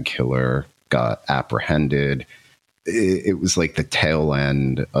bag killer got apprehended. It was like the tail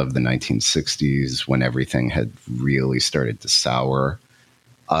end of the 1960s when everything had really started to sour.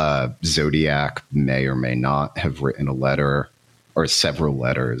 Zodiac may or may not have written a letter, or several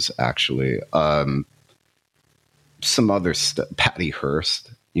letters, actually. Some other stuff, Patty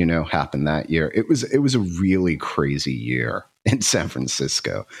Hearst, happened that year. It was a really crazy year in San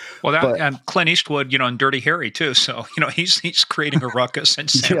Francisco. Well, Clint Eastwood, and Dirty Harry too. So he's creating a ruckus in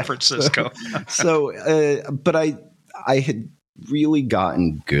San Francisco. But I had really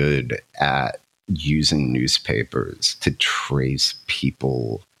gotten good at using newspapers to trace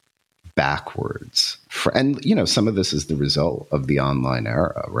people backwards. And some of this is the result of the online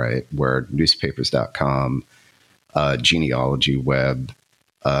era, right? Where newspapers.com, genealogy web,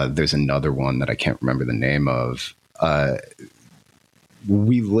 there's another one that I can't remember the name of.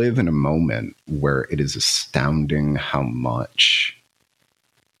 We live in a moment where it is astounding how much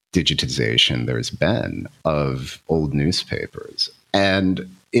digitization there's been of old newspapers.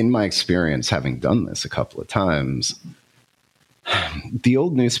 And in my experience, having done this a couple of times, the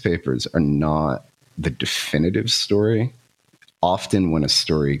old newspapers are not the definitive story. Often when a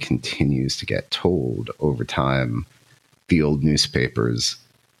story continues to get told over time, the old newspapers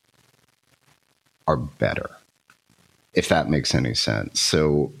are better, if that makes any sense.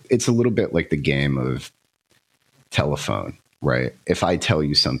 So it's a little bit like the game of telephone, right? If I tell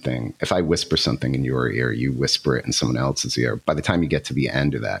you something, if I whisper something in your ear, you whisper it in someone else's ear. By the time you get to the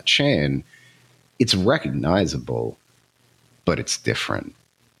end of that chain, it's recognizable, but it's different.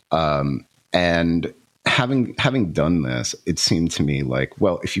 And having done this, it seemed to me like,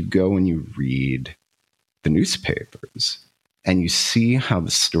 well, if you go and you read the newspapers and you see how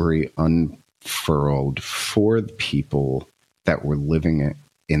the story unfurled for the people that were living it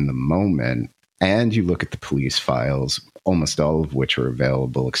in the moment, and you look at the police files, almost all of which are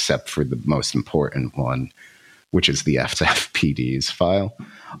available except for the most important one, which is the FFPD's file,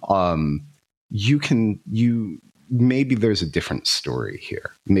 maybe there's a different story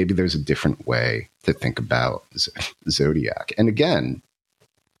here. Maybe there's a different way to think about Zodiac. And again,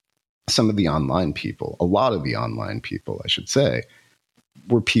 a lot of the online people, I should say,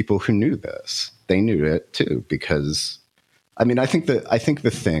 were people who knew this. They knew it too, because I think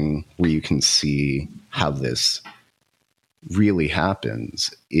the thing where you can see how this really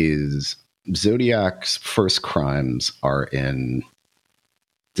happens is Zodiac's first crimes are in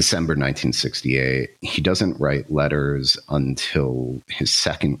December 1968. He doesn't write letters until his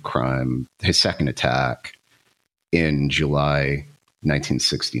second attack in July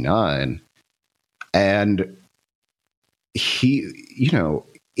 1969. And he,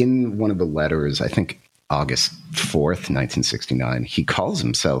 in one of the letters, I think August 4th, 1969, he calls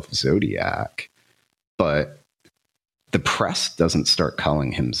himself Zodiac, but the press doesn't start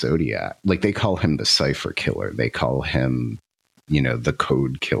calling him Zodiac. Like, they call him the cipher killer. They call him, the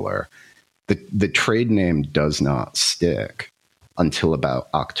code killer. The trade name does not stick until about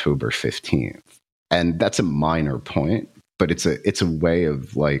October 15th. And that's a minor point, but it's a way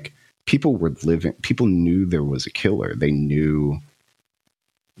of, like, people knew there was a killer. They knew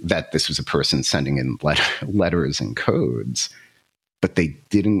that this was a person sending in letters and codes, but the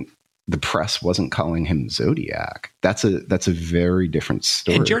press wasn't calling him Zodiac. That's a very different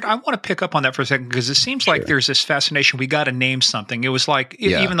story. And Jarett, I want to pick up on that for a second, because it seems like there's this fascination. We got to name something. It was like,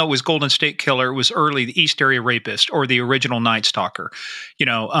 even though it was Golden State Killer, it was early the East Area Rapist or the original Night Stalker,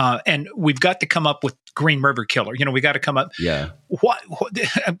 and we've got to come up with Green River Killer. We got to come up. Yeah. What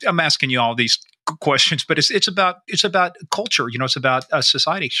I'm asking you all these questions, but it's about culture. It's about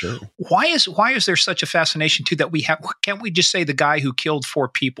society. Sure. Why is there such a fascination too that we have? Can't we just say the guy who killed 4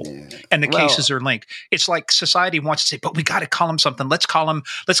 people and the cases are linked? It's like society wants to say, but we got to call him something. Let's call him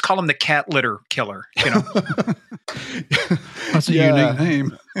the cat litter killer. That's a unique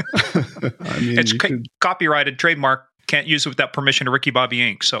name. It's copyrighted, trademark. Can't use it without permission of Ricky Bobby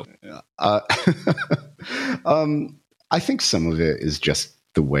Inc. So, I think some of it is just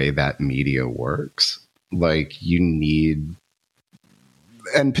the way that media works. Like, you need,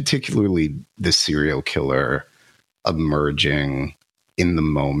 and particularly the serial killer emerging in the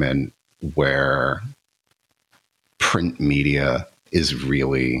moment where print media is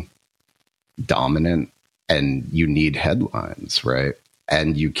really dominant and you need headlines, right?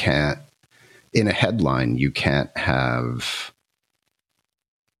 And you can't, in a headline, you can't have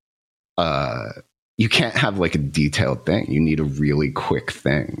like a detailed thing. You need a really quick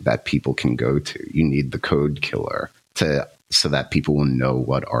thing that people can go to. You need the code killer so that people will know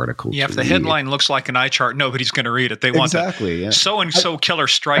what article. Yeah, if the headline looks like an eye chart, nobody's going to read it. They want exactly. Yeah. So and so killer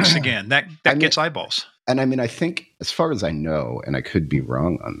strikes again. That gets eyeballs. And I mean, I think, as far as I know, and I could be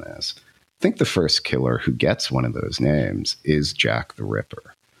wrong on this, I think the first killer who gets one of those names is Jack the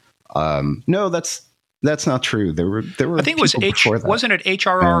Ripper. No, that's not true. There were. I think it was wasn't it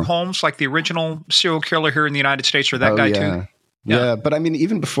H.R.R. Holmes, like the original serial killer here in the United States, or that guy too? Yeah, but I mean,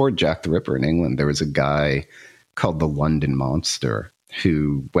 even before Jack the Ripper in England, there was a guy called the London Monster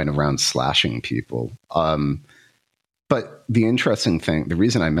who went around slashing people. But the interesting thing, the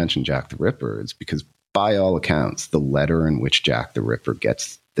reason I mentioned Jack the Ripper is because, by all accounts, the letter in which Jack the Ripper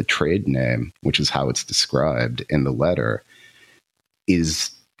gets the trade name, which is how it's described in the letter,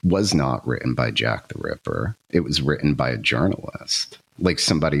 was not written by Jack the Ripper. It was written by a journalist, like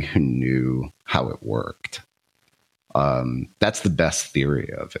somebody who knew how it worked. That's the best theory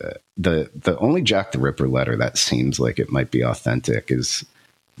of it. The only Jack the Ripper letter that seems like it might be authentic is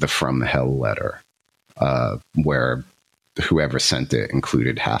the From Hell letter, where whoever sent it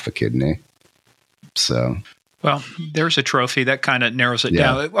included half a kidney. So, well, there's a trophy that kind of narrows it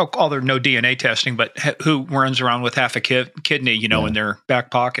down. Although no DNA testing, but who runs around with half a kidney, in their back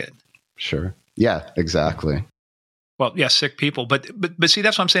pocket? Sure. Yeah, exactly. Well, yeah, sick people. But see,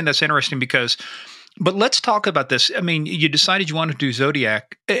 that's what I'm saying. That's interesting because. But let's talk about this. I mean, you decided you want to do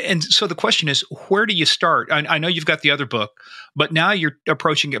Zodiac. And so the question is, where do you start? I know you've got the other book, but now you're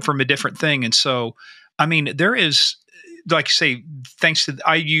approaching it from a different thing. And so, I mean, there is, like you say, thanks to,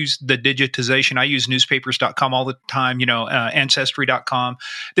 I use the digitization. I use newspapers.com all the time, ancestry.com.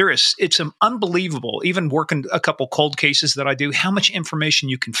 It's unbelievable, even working a couple cold cases that I do, how much information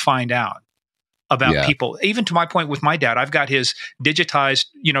you can find out about people. Even to my point with my dad, I've got his digitized,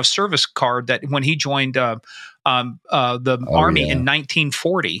 service card that when he joined the Army in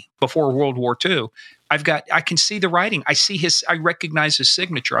 1940, before World War II, I can see the writing. I recognize his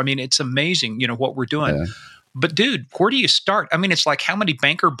signature. I mean, it's amazing, what we're doing. Yeah. But dude, where do you start? I mean, it's like, how many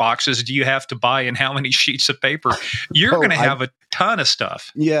banker boxes do you have to buy and how many sheets of paper? You're going to have a ton of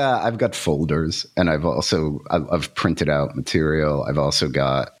stuff. Yeah, I've got folders, and I've printed out material. I've also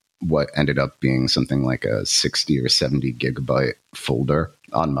got what ended up being something like a 60 or 70 gigabyte folder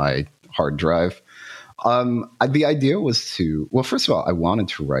on my hard drive. The idea was first of all, I wanted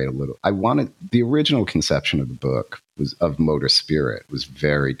to write the original conception of the book of Motor Spirit was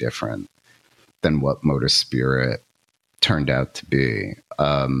very different than what Motor Spirit turned out to be.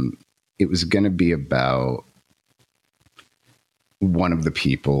 It was going to be about one of the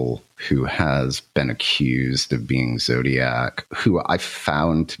people who has been accused of being Zodiac, who I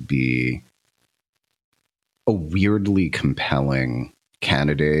found to be a weirdly compelling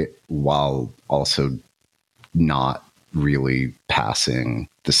candidate while also not really passing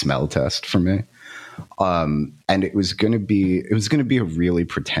the smell test for me. And it was going to be a really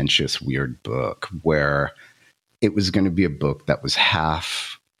pretentious, weird book where it was going to be a book that was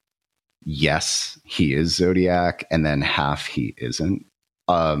half, yes, he is Zodiac, and then half he isn't.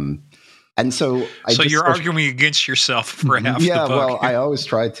 And so you're arguing against yourself for half the book. Yeah, well, I always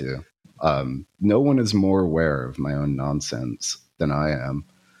try to. No one is more aware of my own nonsense than I am.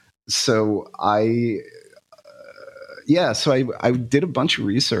 So I did a bunch of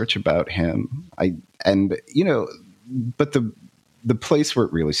research about him. But the place where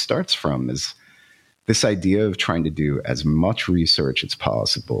it really starts from is this idea of trying to do as much research as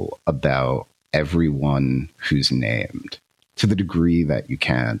possible about everyone who's named, to the degree that you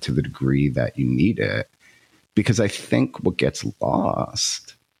can, to the degree that you need it. Because I think what gets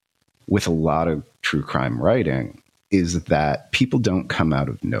lost with a lot of true crime writing is that people don't come out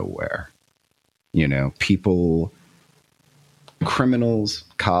of nowhere. Criminals,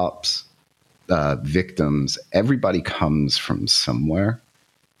 cops, victims, everybody comes from somewhere.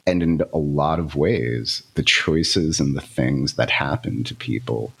 And in a lot of ways, the choices and the things that happen to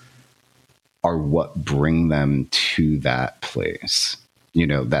people are what bring them to that place,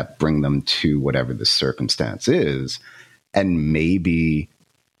 that bring them to whatever the circumstance is. And maybe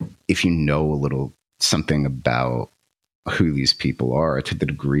if you know a little something about who these people are to the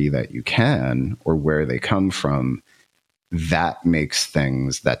degree that you can, or where they come from, that makes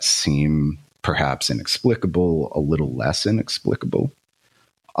things that seem perhaps inexplicable a little less inexplicable.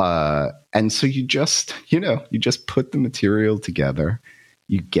 And so you just put the material together,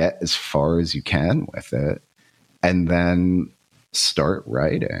 you get as far as you can with it, and then start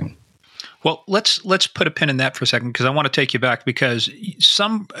writing. Well, let's put a pin in that for a second, because I want to take you back, because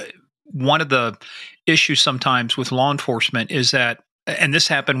one of the issues sometimes with law enforcement is that, and this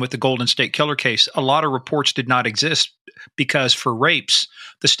happened with the Golden State Killer case, a lot of reports did not exist because for rapes,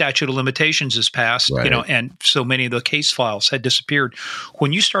 the statute of limitations is passed, Right. And so many of the case files had disappeared.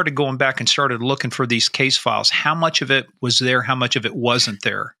 When you started going back and started looking for these case files, how much of it was there? How much of it wasn't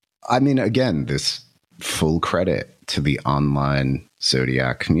there? I mean, again, this full credit to the online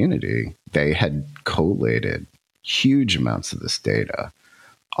Zodiac community. They had collated huge amounts of this data.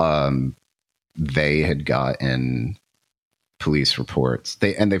 They had gotten police reports.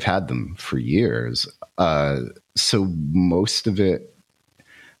 They've had them for years. So most of the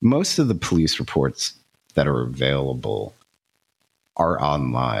police reports that are available are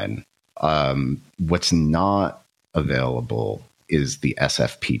online. What's not available is the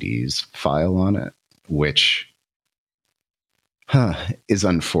SFPD's file on it, which is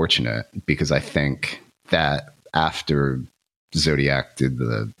unfortunate, because I think that after Zodiac did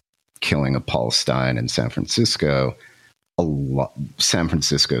the killing of Paul Stein in San Francisco, San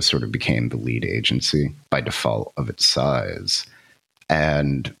Francisco sort of became the lead agency by default of its size.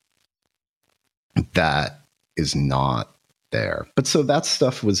 And that is not there. But so that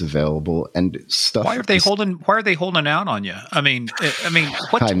stuff was available, and stuff. Why are they holding out on you? I mean,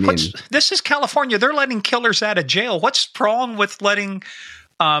 this is California. They're letting killers out of jail. What's wrong with letting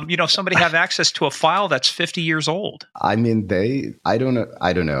somebody have access to a file that's 50 years old? I mean, I don't know.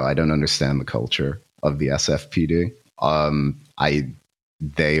 I don't understand the culture of the SFPD.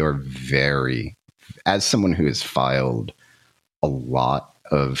 They are very, as someone who has filed a lot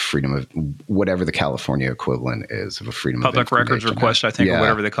of freedom of whatever the California equivalent is of a freedom public of records request, I think, or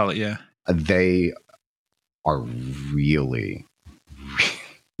whatever they call it. Yeah. They are really,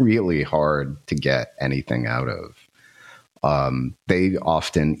 really hard to get anything out of. They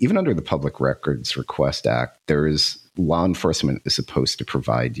often, even under the Public Records Request Act, law enforcement is supposed to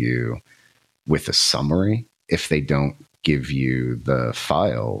provide you with a summary if they don't give you the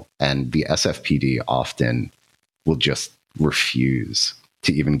file, and the SFPD often will just refuse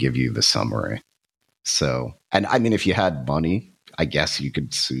to even give you the summary. So, and I mean, if you had money, I guess you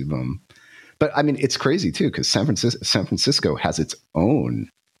could sue them. But I mean, it's crazy too, because San Francisco has its own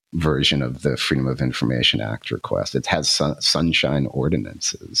version of the Freedom of Information Act request. It has sunshine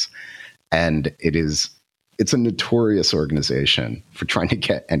ordinances, and it's a notorious organization for trying to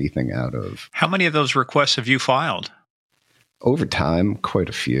get anything out of. How many of those requests have you filed? Over time, quite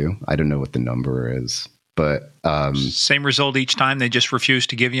a few. I don't know what the number is, but same result each time. They just refuse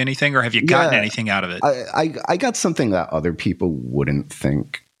to give you anything, or have you gotten anything out of it? I got something that other people wouldn't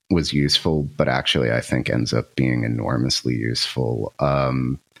think was useful, but actually I think ends up being enormously useful.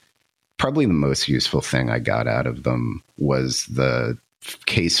 Probably the most useful thing I got out of them was the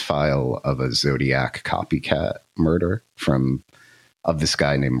case file of a Zodiac copycat murder of this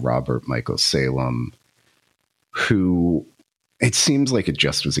guy named Robert Michael Salem, who it seems like it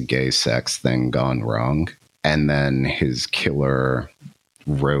just was a gay sex thing gone wrong. And then his killer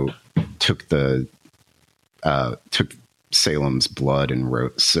took Salem's blood and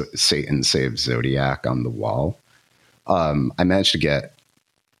wrote Satan Saves Zodiac on the wall. I managed to get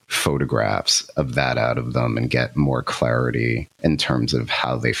photographs of that out of them and get more clarity in terms of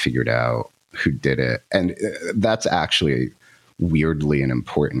how they figured out who did it. And that's actually weirdly an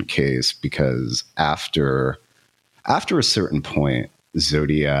important case, because after a certain point,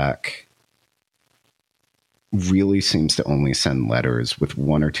 Zodiac really seems to only send letters, with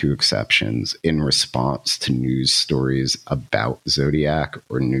one or two exceptions, in response to news stories about Zodiac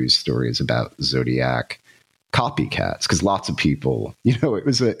or news stories about Zodiac copycats. Because lots of people, it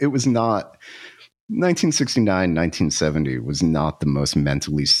was not 1969, 1970 was not the most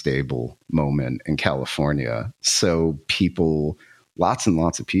mentally stable moment in California. So lots and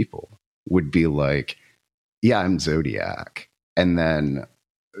lots of people would be like, yeah, I'm Zodiac. And then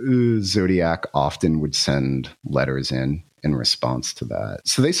Zodiac often would send letters in response to that.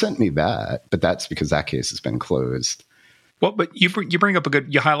 So they sent me that, but that's because that case has been closed. Well, but you bring up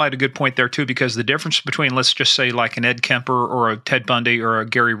you highlight a good point there too, because the difference between, let's just say, like an Ed Kemper or a Ted Bundy or a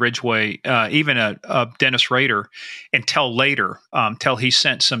Gary Ridgway, even a Dennis Rader, until later, till he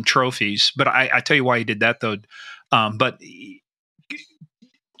sent some trophies. But I tell you why he did that though. But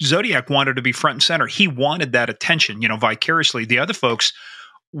Zodiac wanted to be front and center. He wanted that attention, vicariously. The other folks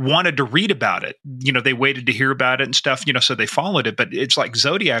wanted to read about it. They waited to hear about it and stuff, so they followed it. But it's like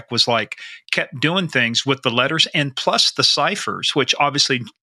Zodiac was kept doing things with the letters and plus the ciphers, which obviously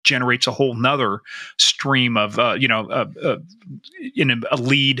generates a whole nother stream of in a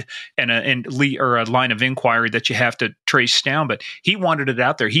lead and a line of inquiry that you have to trace down. But he wanted it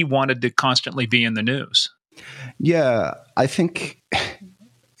out there. He wanted to constantly be in the news. Yeah, I think.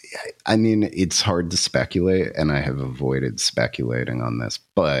 I mean, it's hard to speculate, and I have avoided speculating on this,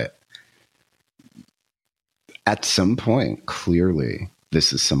 but at some point, clearly,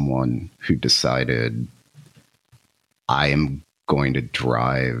 this is someone who decided, I am going to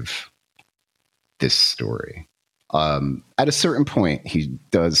drive this story. At a certain point, he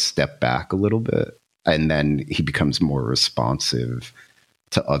does step back a little bit, and then he becomes more responsive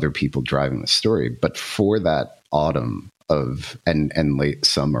to other people driving the story. But for that autumn of and late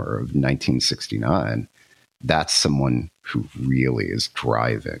summer of 1969, that's someone who really is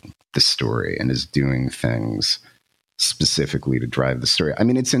driving the story and is doing things specifically to drive the story. I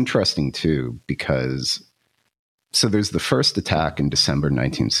mean, it's interesting too, because so there's the first attack in December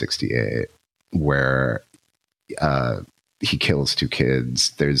 1968 where he kills 2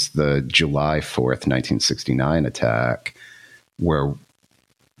 kids. There's the July 4th, 1969 attack where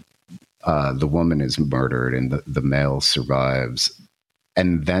the woman is murdered and the male survives.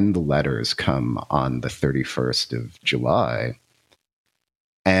 And then the letters come on the 31st of July.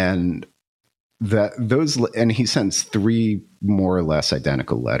 And and he sends 3 more or less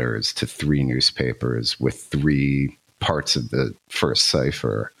identical letters to 3 newspapers with 3 parts of the first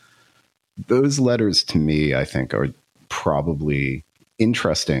cipher. Those letters to me, I think, are probably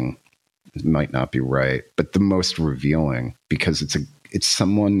interesting. It might not be right, but the most revealing, because it's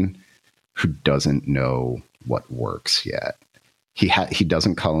someone who doesn't know what works yet. He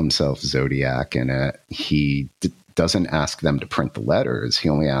doesn't call himself Zodiac in it. He doesn't ask them to print the letters. He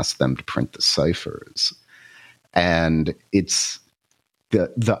only asks them to print the ciphers. And it's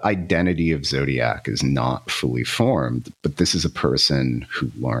the identity of Zodiac is not fully formed, but this is a person who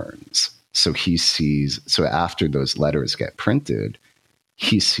learns. So so after those letters get printed,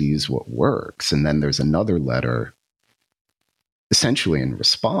 he sees what works. And then there's another letter essentially in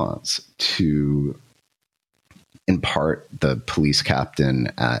response to, in part, the police captain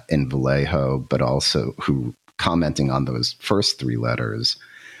in Vallejo, but also who commenting on those first 3 letters.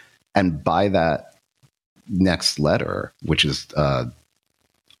 And by that next letter, which is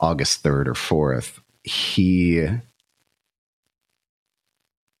August 3rd or 4th, he's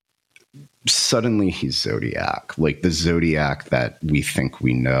Zodiac. Like the Zodiac that we think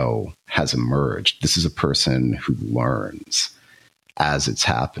we know has emerged. This is a person who learns as it's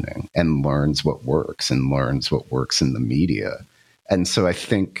happening and learns what works and learns what works in the media. And so I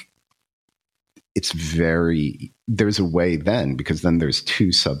think there's a way then, because then there's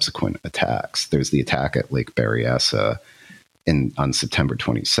 2 subsequent attacks. There's the attack at Lake Berryessa on September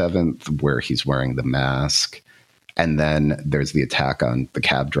 27th, where he's wearing the mask. And then there's the attack on the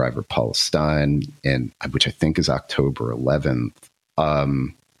cab driver, Paul Stein, which I think is October 11th.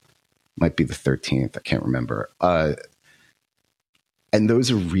 Might be the 13th. I can't remember. And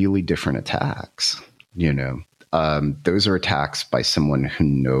those are really different attacks, you know. Those are attacks by someone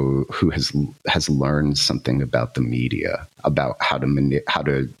who has learned something about the media, about how to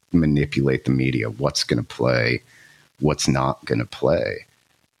manipulate the media, what's going to play, what's not going to play.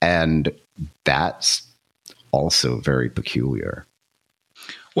 And that's also very peculiar.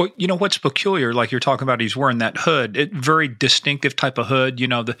 Well, you know what's peculiar, like you're talking about, he's wearing that hood, very distinctive type of hood, you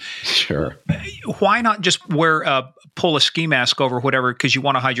know. Sure. Why not just pull a ski mask over whatever, because you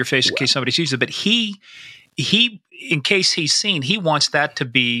want to hide your face in case somebody sees it. But he, in case he's seen, he wants that to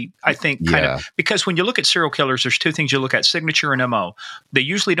be, I think, kind of, because when you look at serial killers, there's 2 things you look at: signature and MO. They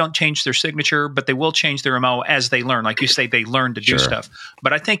usually don't change their signature, but they will change their MO as they learn. Like you say, they learn to do stuff.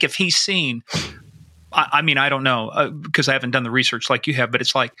 But I think if he's seen, I mean, I don't know, because I haven't done the research like you have, but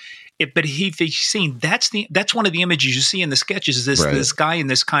it's like, but if he's seen, that's one of the images you see in the sketches, is this guy in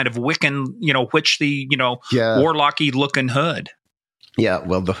this kind of Wiccan, witchy, warlocky looking hood. Yeah,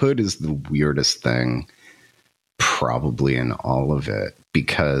 well, the hood is the weirdest thing probably in all of it,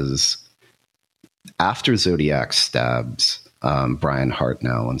 because after Zodiac stabs Brian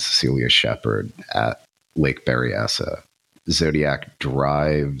Hartnell and Cecilia Shepard at Lake Berryessa, Zodiac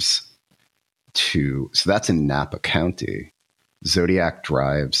drives so that's in Napa County. Zodiac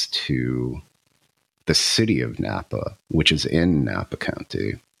drives to the city of Napa, which is in Napa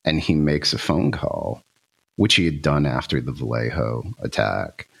County, and he makes a phone call, which he had done after the Vallejo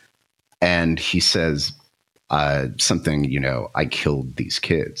attack. And he says something, I killed these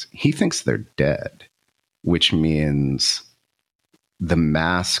kids. He thinks they're dead, which means the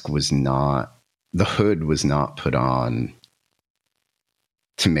hood was not put on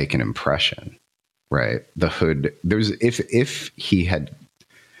to make an impression. Right. The hood, if he had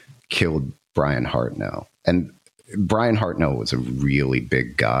killed Brian Hartnell. And Brian Hartnell was a really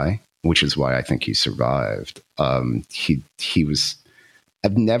big guy, which is why I think he survived. He was,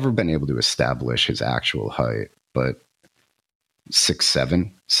 I've never been able to establish his actual height, but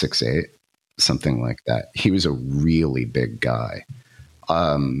 6'7", 6'8", something like that. He was a really big guy.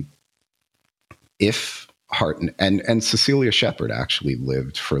 If Hartnell and Cecilia Shepard actually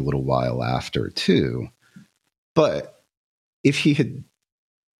lived for a little while after too, but if he had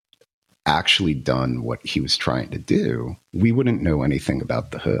actually done what he was trying to do, we wouldn't know anything about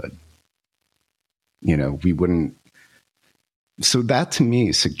the hood. You know, we wouldn't. So that to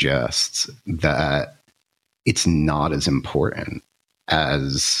me suggests that it's not as important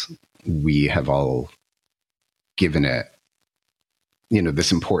as we have all given it, you know,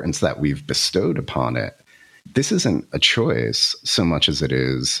 this importance that we've bestowed upon it. This isn't a choice so much as it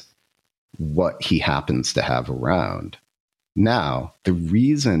is what he happens to have around. Now, the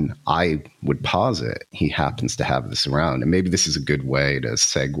reason I would posit he happens to have this around, and maybe this is a good way to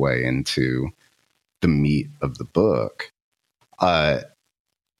segue into the meat of the book.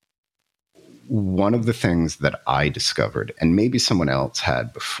 One of the things that I discovered, and maybe someone else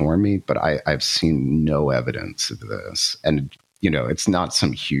had before me, but I've seen no evidence of this. And, you know, it's not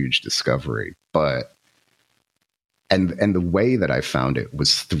some huge discovery, but, and the way that I found it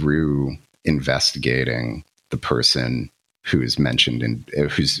was through investigating the person who is mentioned in,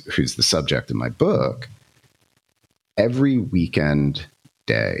 who's the subject of my book. Every weekend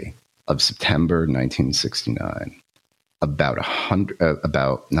day of September 1969, about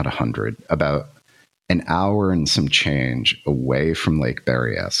an hour and some change away from Lake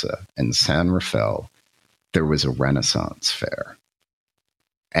Berryessa in San Rafael, there was a Renaissance fair.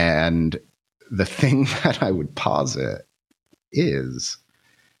 And the thing that I would posit is,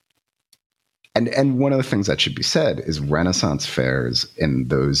 and one of the things that should be said is Renaissance fairs in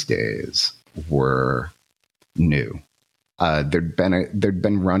those days were new. There'd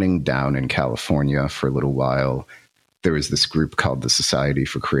been running down in California for a little while. There was this group called the Society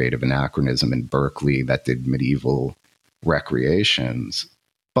for Creative Anachronism in Berkeley that did medieval recreations,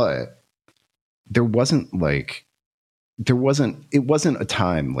 but it wasn't a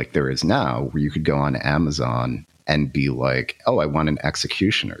time like there is now where you could go on Amazon and be like, oh, I want an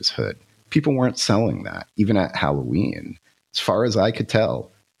executioner's hood. People weren't selling that, even at Halloween. As far as I could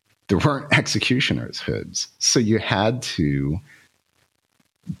tell, there weren't executioner's hoods. So you had to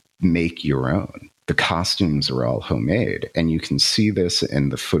make your own. The costumes are all homemade. And you can see this in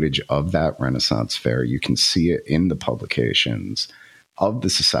the footage of that Renaissance fair. You can see it in the publications of the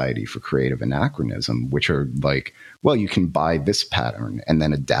Society for Creative Anachronism, which are like, well, you can buy this pattern and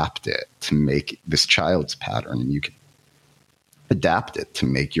then adapt it to make this child's pattern. And you can adapt it to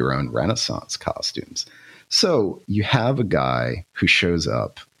make your own Renaissance costumes. So you have a guy who shows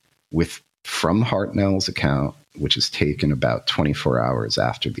up with, from Hartnell's account, which is taken about 24 hours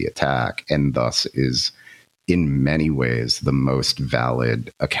after the attack, and thus is in many ways the most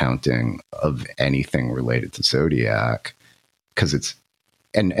valid accounting of anything related to Zodiac, because it's,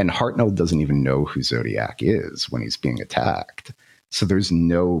 and Hartnell doesn't even know who Zodiac is when he's being attacked. So there's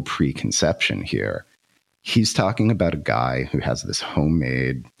no preconception here. He's talking about a guy who has this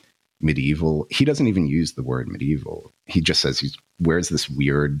homemade medieval, he doesn't even use the word medieval. He just says he wears this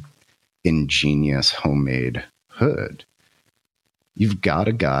weird, ingenious homemade hood. You've got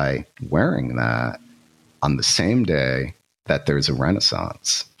a guy wearing that on the same day that there's a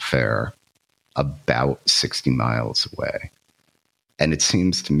Renaissance fair about 60 miles away. And it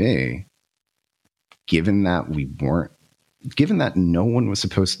seems to me, given that no one was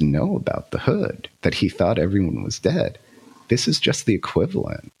supposed to know about the hood, that he thought everyone was dead, this is just the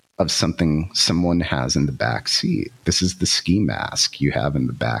equivalent of something someone has in the back seat. This is the ski mask you have in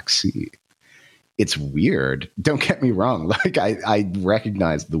the back seat. It's weird. Don't get me wrong. Like I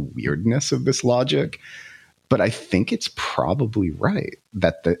recognize the weirdness of this logic, but I think it's probably right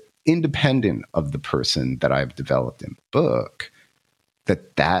that the independent of the person that I've developed in the book,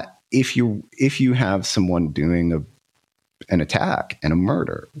 that if you have someone doing an attack and a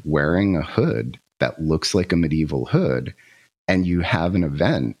murder wearing a hood that looks like a medieval hood, and you have an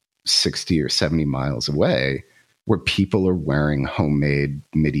event 60 or 70 miles away where people are wearing homemade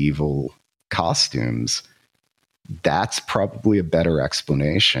medieval costumes, that's probably a better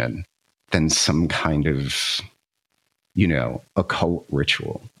explanation than some kind of, you know, occult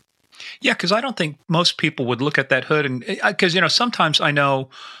ritual. Yeah, because I don't think most people would look at that hood and because, you know, sometimes I know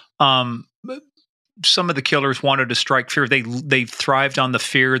some of the killers wanted to strike fear. They thrived on the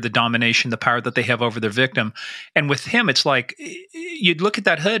fear, the domination, the power that they have over their victim. And with him, it's like you'd look at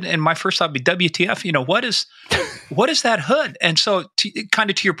that hood, and my first thought would be, WTF? You know, what is that hood? And so, kind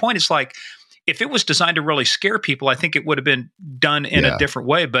of to your point, it's like if it was designed to really scare people, I think it would have been done in a different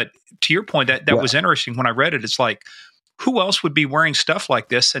way. But to your point, that was interesting when I read it. It's like, who else would be wearing stuff like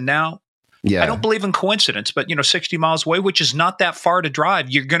this? And now. Yeah. I don't believe in coincidence, but 60 miles away, which is not that far to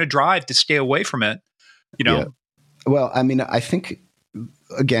drive. You're going to drive to stay away from it, Yeah. Well, I mean, I think,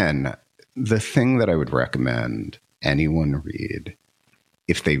 again, the thing that I would recommend anyone read,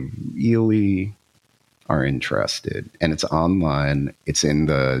 if they really are interested, and it's online, it's in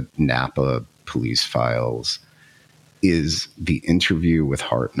the Napa police files, is the interview with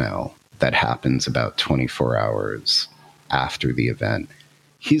Hartnell that happens about 24 hours after the event.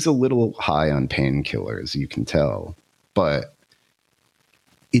 He's a little high on painkillers, you can tell, but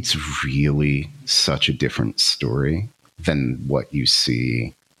it's really such a different story than what you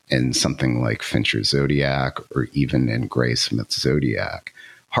see in something like Fincher's Zodiac or even in Graysmith's Zodiac.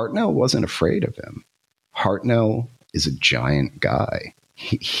 Hartnell wasn't afraid of him. Hartnell is a giant guy.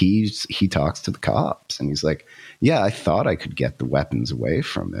 He talks to the cops and he's like, yeah, I thought I could get the weapons away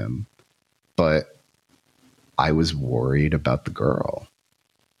from him, but I was worried about the girl.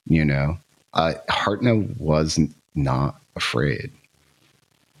 Hartnell was not afraid.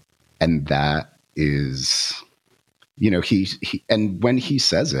 And that is, he and when he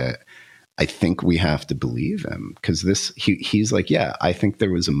says it, I think we have to believe him because he's like, yeah, I think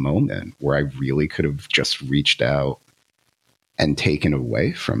there was a moment where I really could have just reached out and taken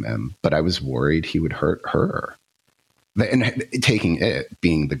away from him, but I was worried he would hurt her. And taking it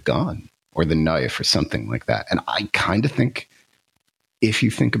being the gun or the knife or something like that. And I kind of think, if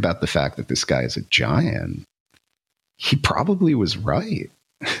you think about the fact that this guy is a giant, he probably was right.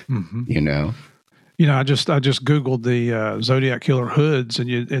 Mm-hmm. I just Googled the Zodiac killer hoods,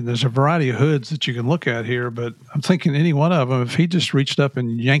 and there's a variety of hoods that you can look at here. But I'm thinking any one of them, if he just reached up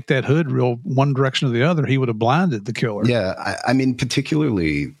and yanked that hood real one direction or the other, he would have blinded the killer. Yeah, I mean,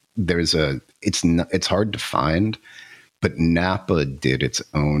 particularly it's hard to find, but Napa did its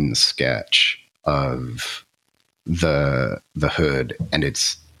own sketch of the hood, and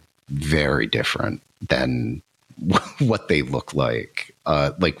it's very different than what they look like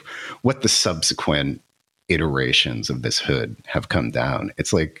what the subsequent iterations of this hood have come down.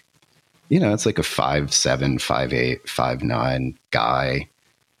 It's like, it's like a 5'7", 5'8", 5'9" guy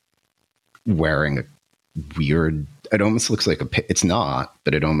wearing a weird, it almost looks like it's not,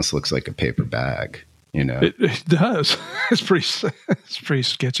 but it almost looks like a paper bag. It does. It's pretty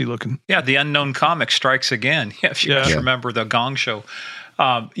sketchy looking. Yeah, the unknown comic strikes again. Yeah, if you guys remember the Gong Show.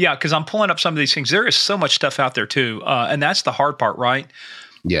 Because I'm pulling up some of these things. There is so much stuff out there too, and that's the hard part, right?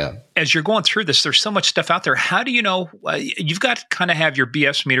 Yeah. As you're going through this, there's so much stuff out there. How do you know? You've got to kind of have your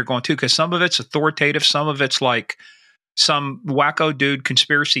BS meter going too, because some of it's authoritative, some of it's like some wacko dude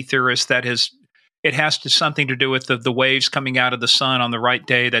conspiracy theorist that it has something to do with the waves coming out of the sun on the right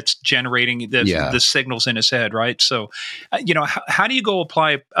day that's generating the signals in his head, right? So, how do you go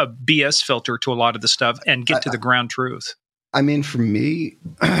apply a BS filter to a lot of the stuff and get to the ground truth? I mean, for me,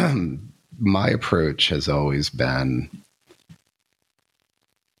 my approach has always been,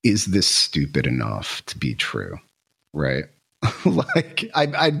 is this stupid enough to be true, right? Like,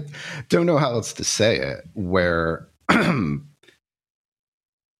 I don't know how else to say it, where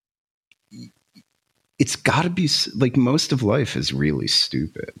it's got to be like most of life is really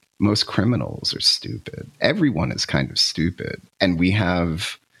stupid. Most criminals are stupid. Everyone is kind of stupid. And we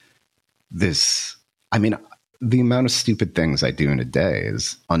have this, I mean, the amount of stupid things I do in a day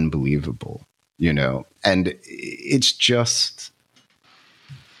is unbelievable, and it's just,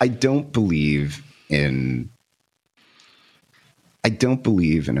 I don't believe in a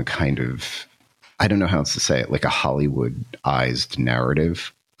kind of, I don't know how else to say it, like a Hollywoodized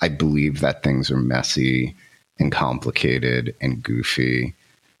narrative. I believe that things are messy and complicated and goofy.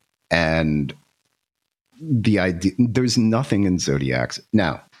 And the idea, there's nothing in Zodiac's.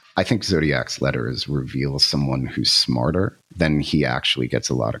 Now, I think Zodiac's letters reveal someone who's smarter than he actually gets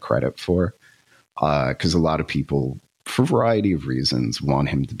a lot of credit for. Because a lot of people, for a variety of reasons, want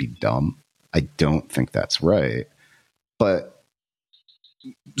him to be dumb. I don't think that's right. But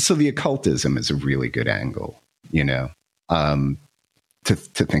so the occultism is a really good angle, to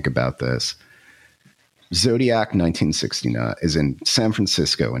think about this. Zodiac 1969 is in San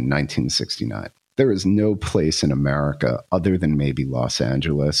Francisco in 1969. There is no place in America other than maybe Los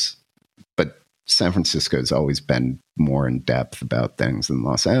Angeles, but San Francisco has always been more in depth about things than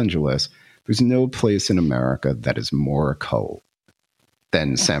Los Angeles. There's no place in America that is more occult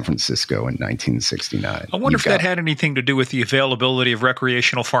than San Francisco in 1969. I wonder if that had anything to do with the availability of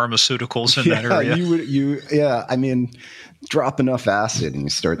recreational pharmaceuticals in that area. I mean, drop enough acid and you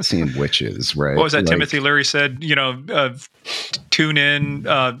start seeing witches, right? What was that? Timothy Leary said, tune in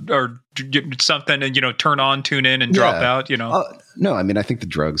or something and, turn on, tune in and drop out, No, I mean, I think the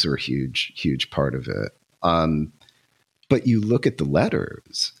drugs are a huge part of it. But you look at the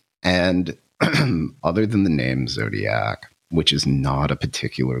letters and other than the name Zodiac, which is not a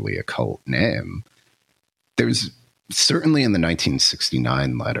particularly occult name, there's certainly in the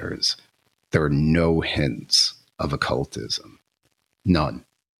 1969 letters, there are no hints of occultism. None.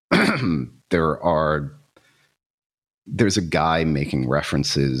 There's a guy making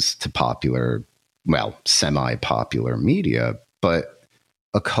references to semi-popular media, but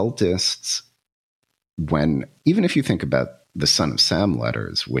occultists, even if you think about the Son of Sam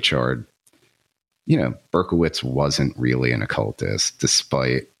letters, which are, Berkowitz wasn't really an occultist,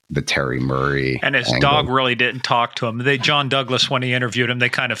 despite the Terry Murray. And his dog really didn't talk to him. John Douglas, when he interviewed him, they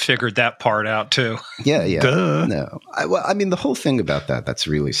kind of figured that part out too. Yeah. Duh. No. The whole thing about that's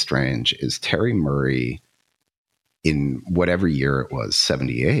really strange is Terry Murray, in whatever year it was,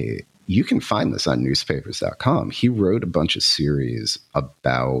 78, you can find this on newspapers.com. He wrote a bunch of series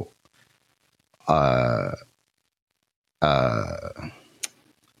about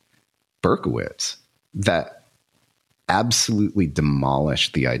Berkowitz that absolutely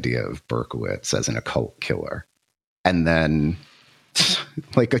demolished the idea of Berkowitz as an occult killer. And then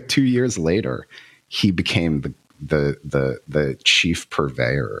like 2 years later, he became the chief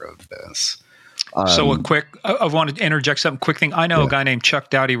purveyor of this. So I want to interject something quick thing. I know a guy named Chuck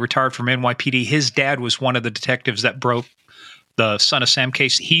Dowdy, retired from NYPD. His dad was one of the detectives that broke the Son of Sam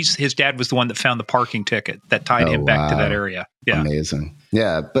case. His dad was the one that found the parking ticket that tied him back to that area. Yeah. Amazing.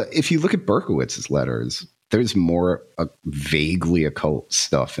 Yeah. But if you look at Berkowitz's letters, there's more vaguely occult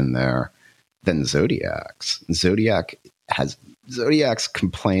stuff in there than Zodiac's. Zodiac's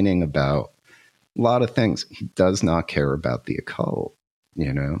complaining about a lot of things. He does not care about the occult,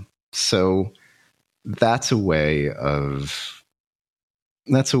 So that's a way of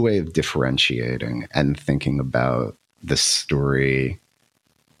differentiating and thinking about the story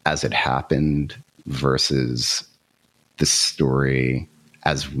as it happened versus the story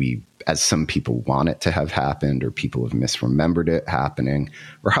as some people want it to have happened, or people have misremembered it happening,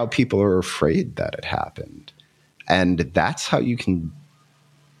 or how people are afraid that it happened. And that's how you can,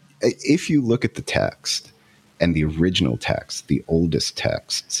 if you look at the text and the original text, the oldest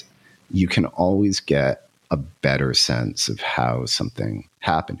texts, you can always get a better sense of how something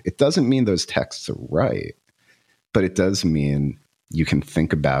happened. It doesn't mean those texts are right, but it does mean you can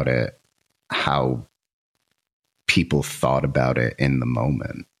think about it how people thought about it in the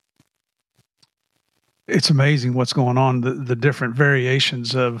moment. It's amazing what's going on, the different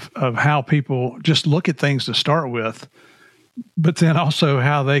variations of how people just look at things to start with, but then also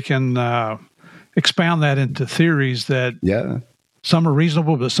how they can expound that into theories that some are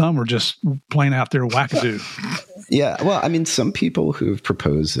reasonable, but some are just plain out there wackadoo. Yeah. Well, some people who have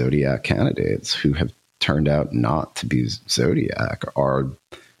proposed Zodiac candidates who have turned out not to be Zodiac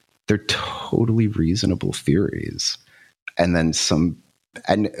they're totally reasonable theories. And then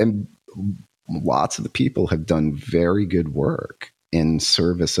and lots of the people have done very good work in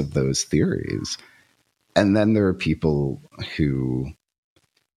service of those theories. And then there are people who,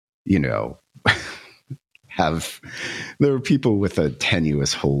 there are people with a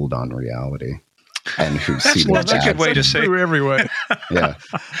tenuous hold on reality and who see that's a good way to say every way. Yeah.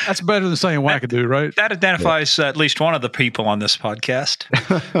 That's better than saying wackadoo, right? That identifies at least one of the people on this podcast.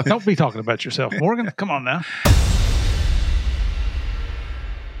 Don't be talking about yourself, Morgan. Come on now.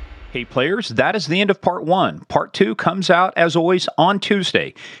 Hey players, that is the end of part 1. Part 2 comes out, as always, on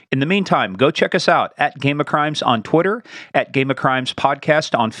Tuesday. In the meantime, go check us out at Game of Crimes on Twitter, at Game of Crimes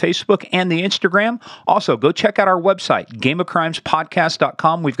Podcast on Facebook and the Instagram. Also, go check out our website,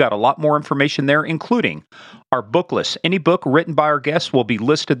 gameofcrimespodcast.com. We've got a lot more information there, including our book list. Any book written by our guests will be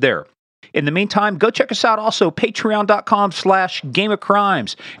listed there. In the meantime, go check us out also, patreon.com/Game of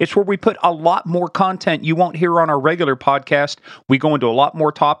Crimes. It's where we put a lot more content you won't hear on our regular podcast. We go into a lot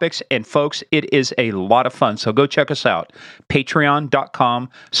more topics, and folks, it is a lot of fun. So go check us out,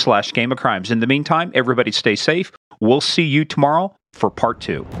 patreon.com/Game of Crimes. In the meantime, everybody stay safe. We'll see you tomorrow for part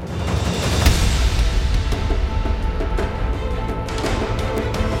 2.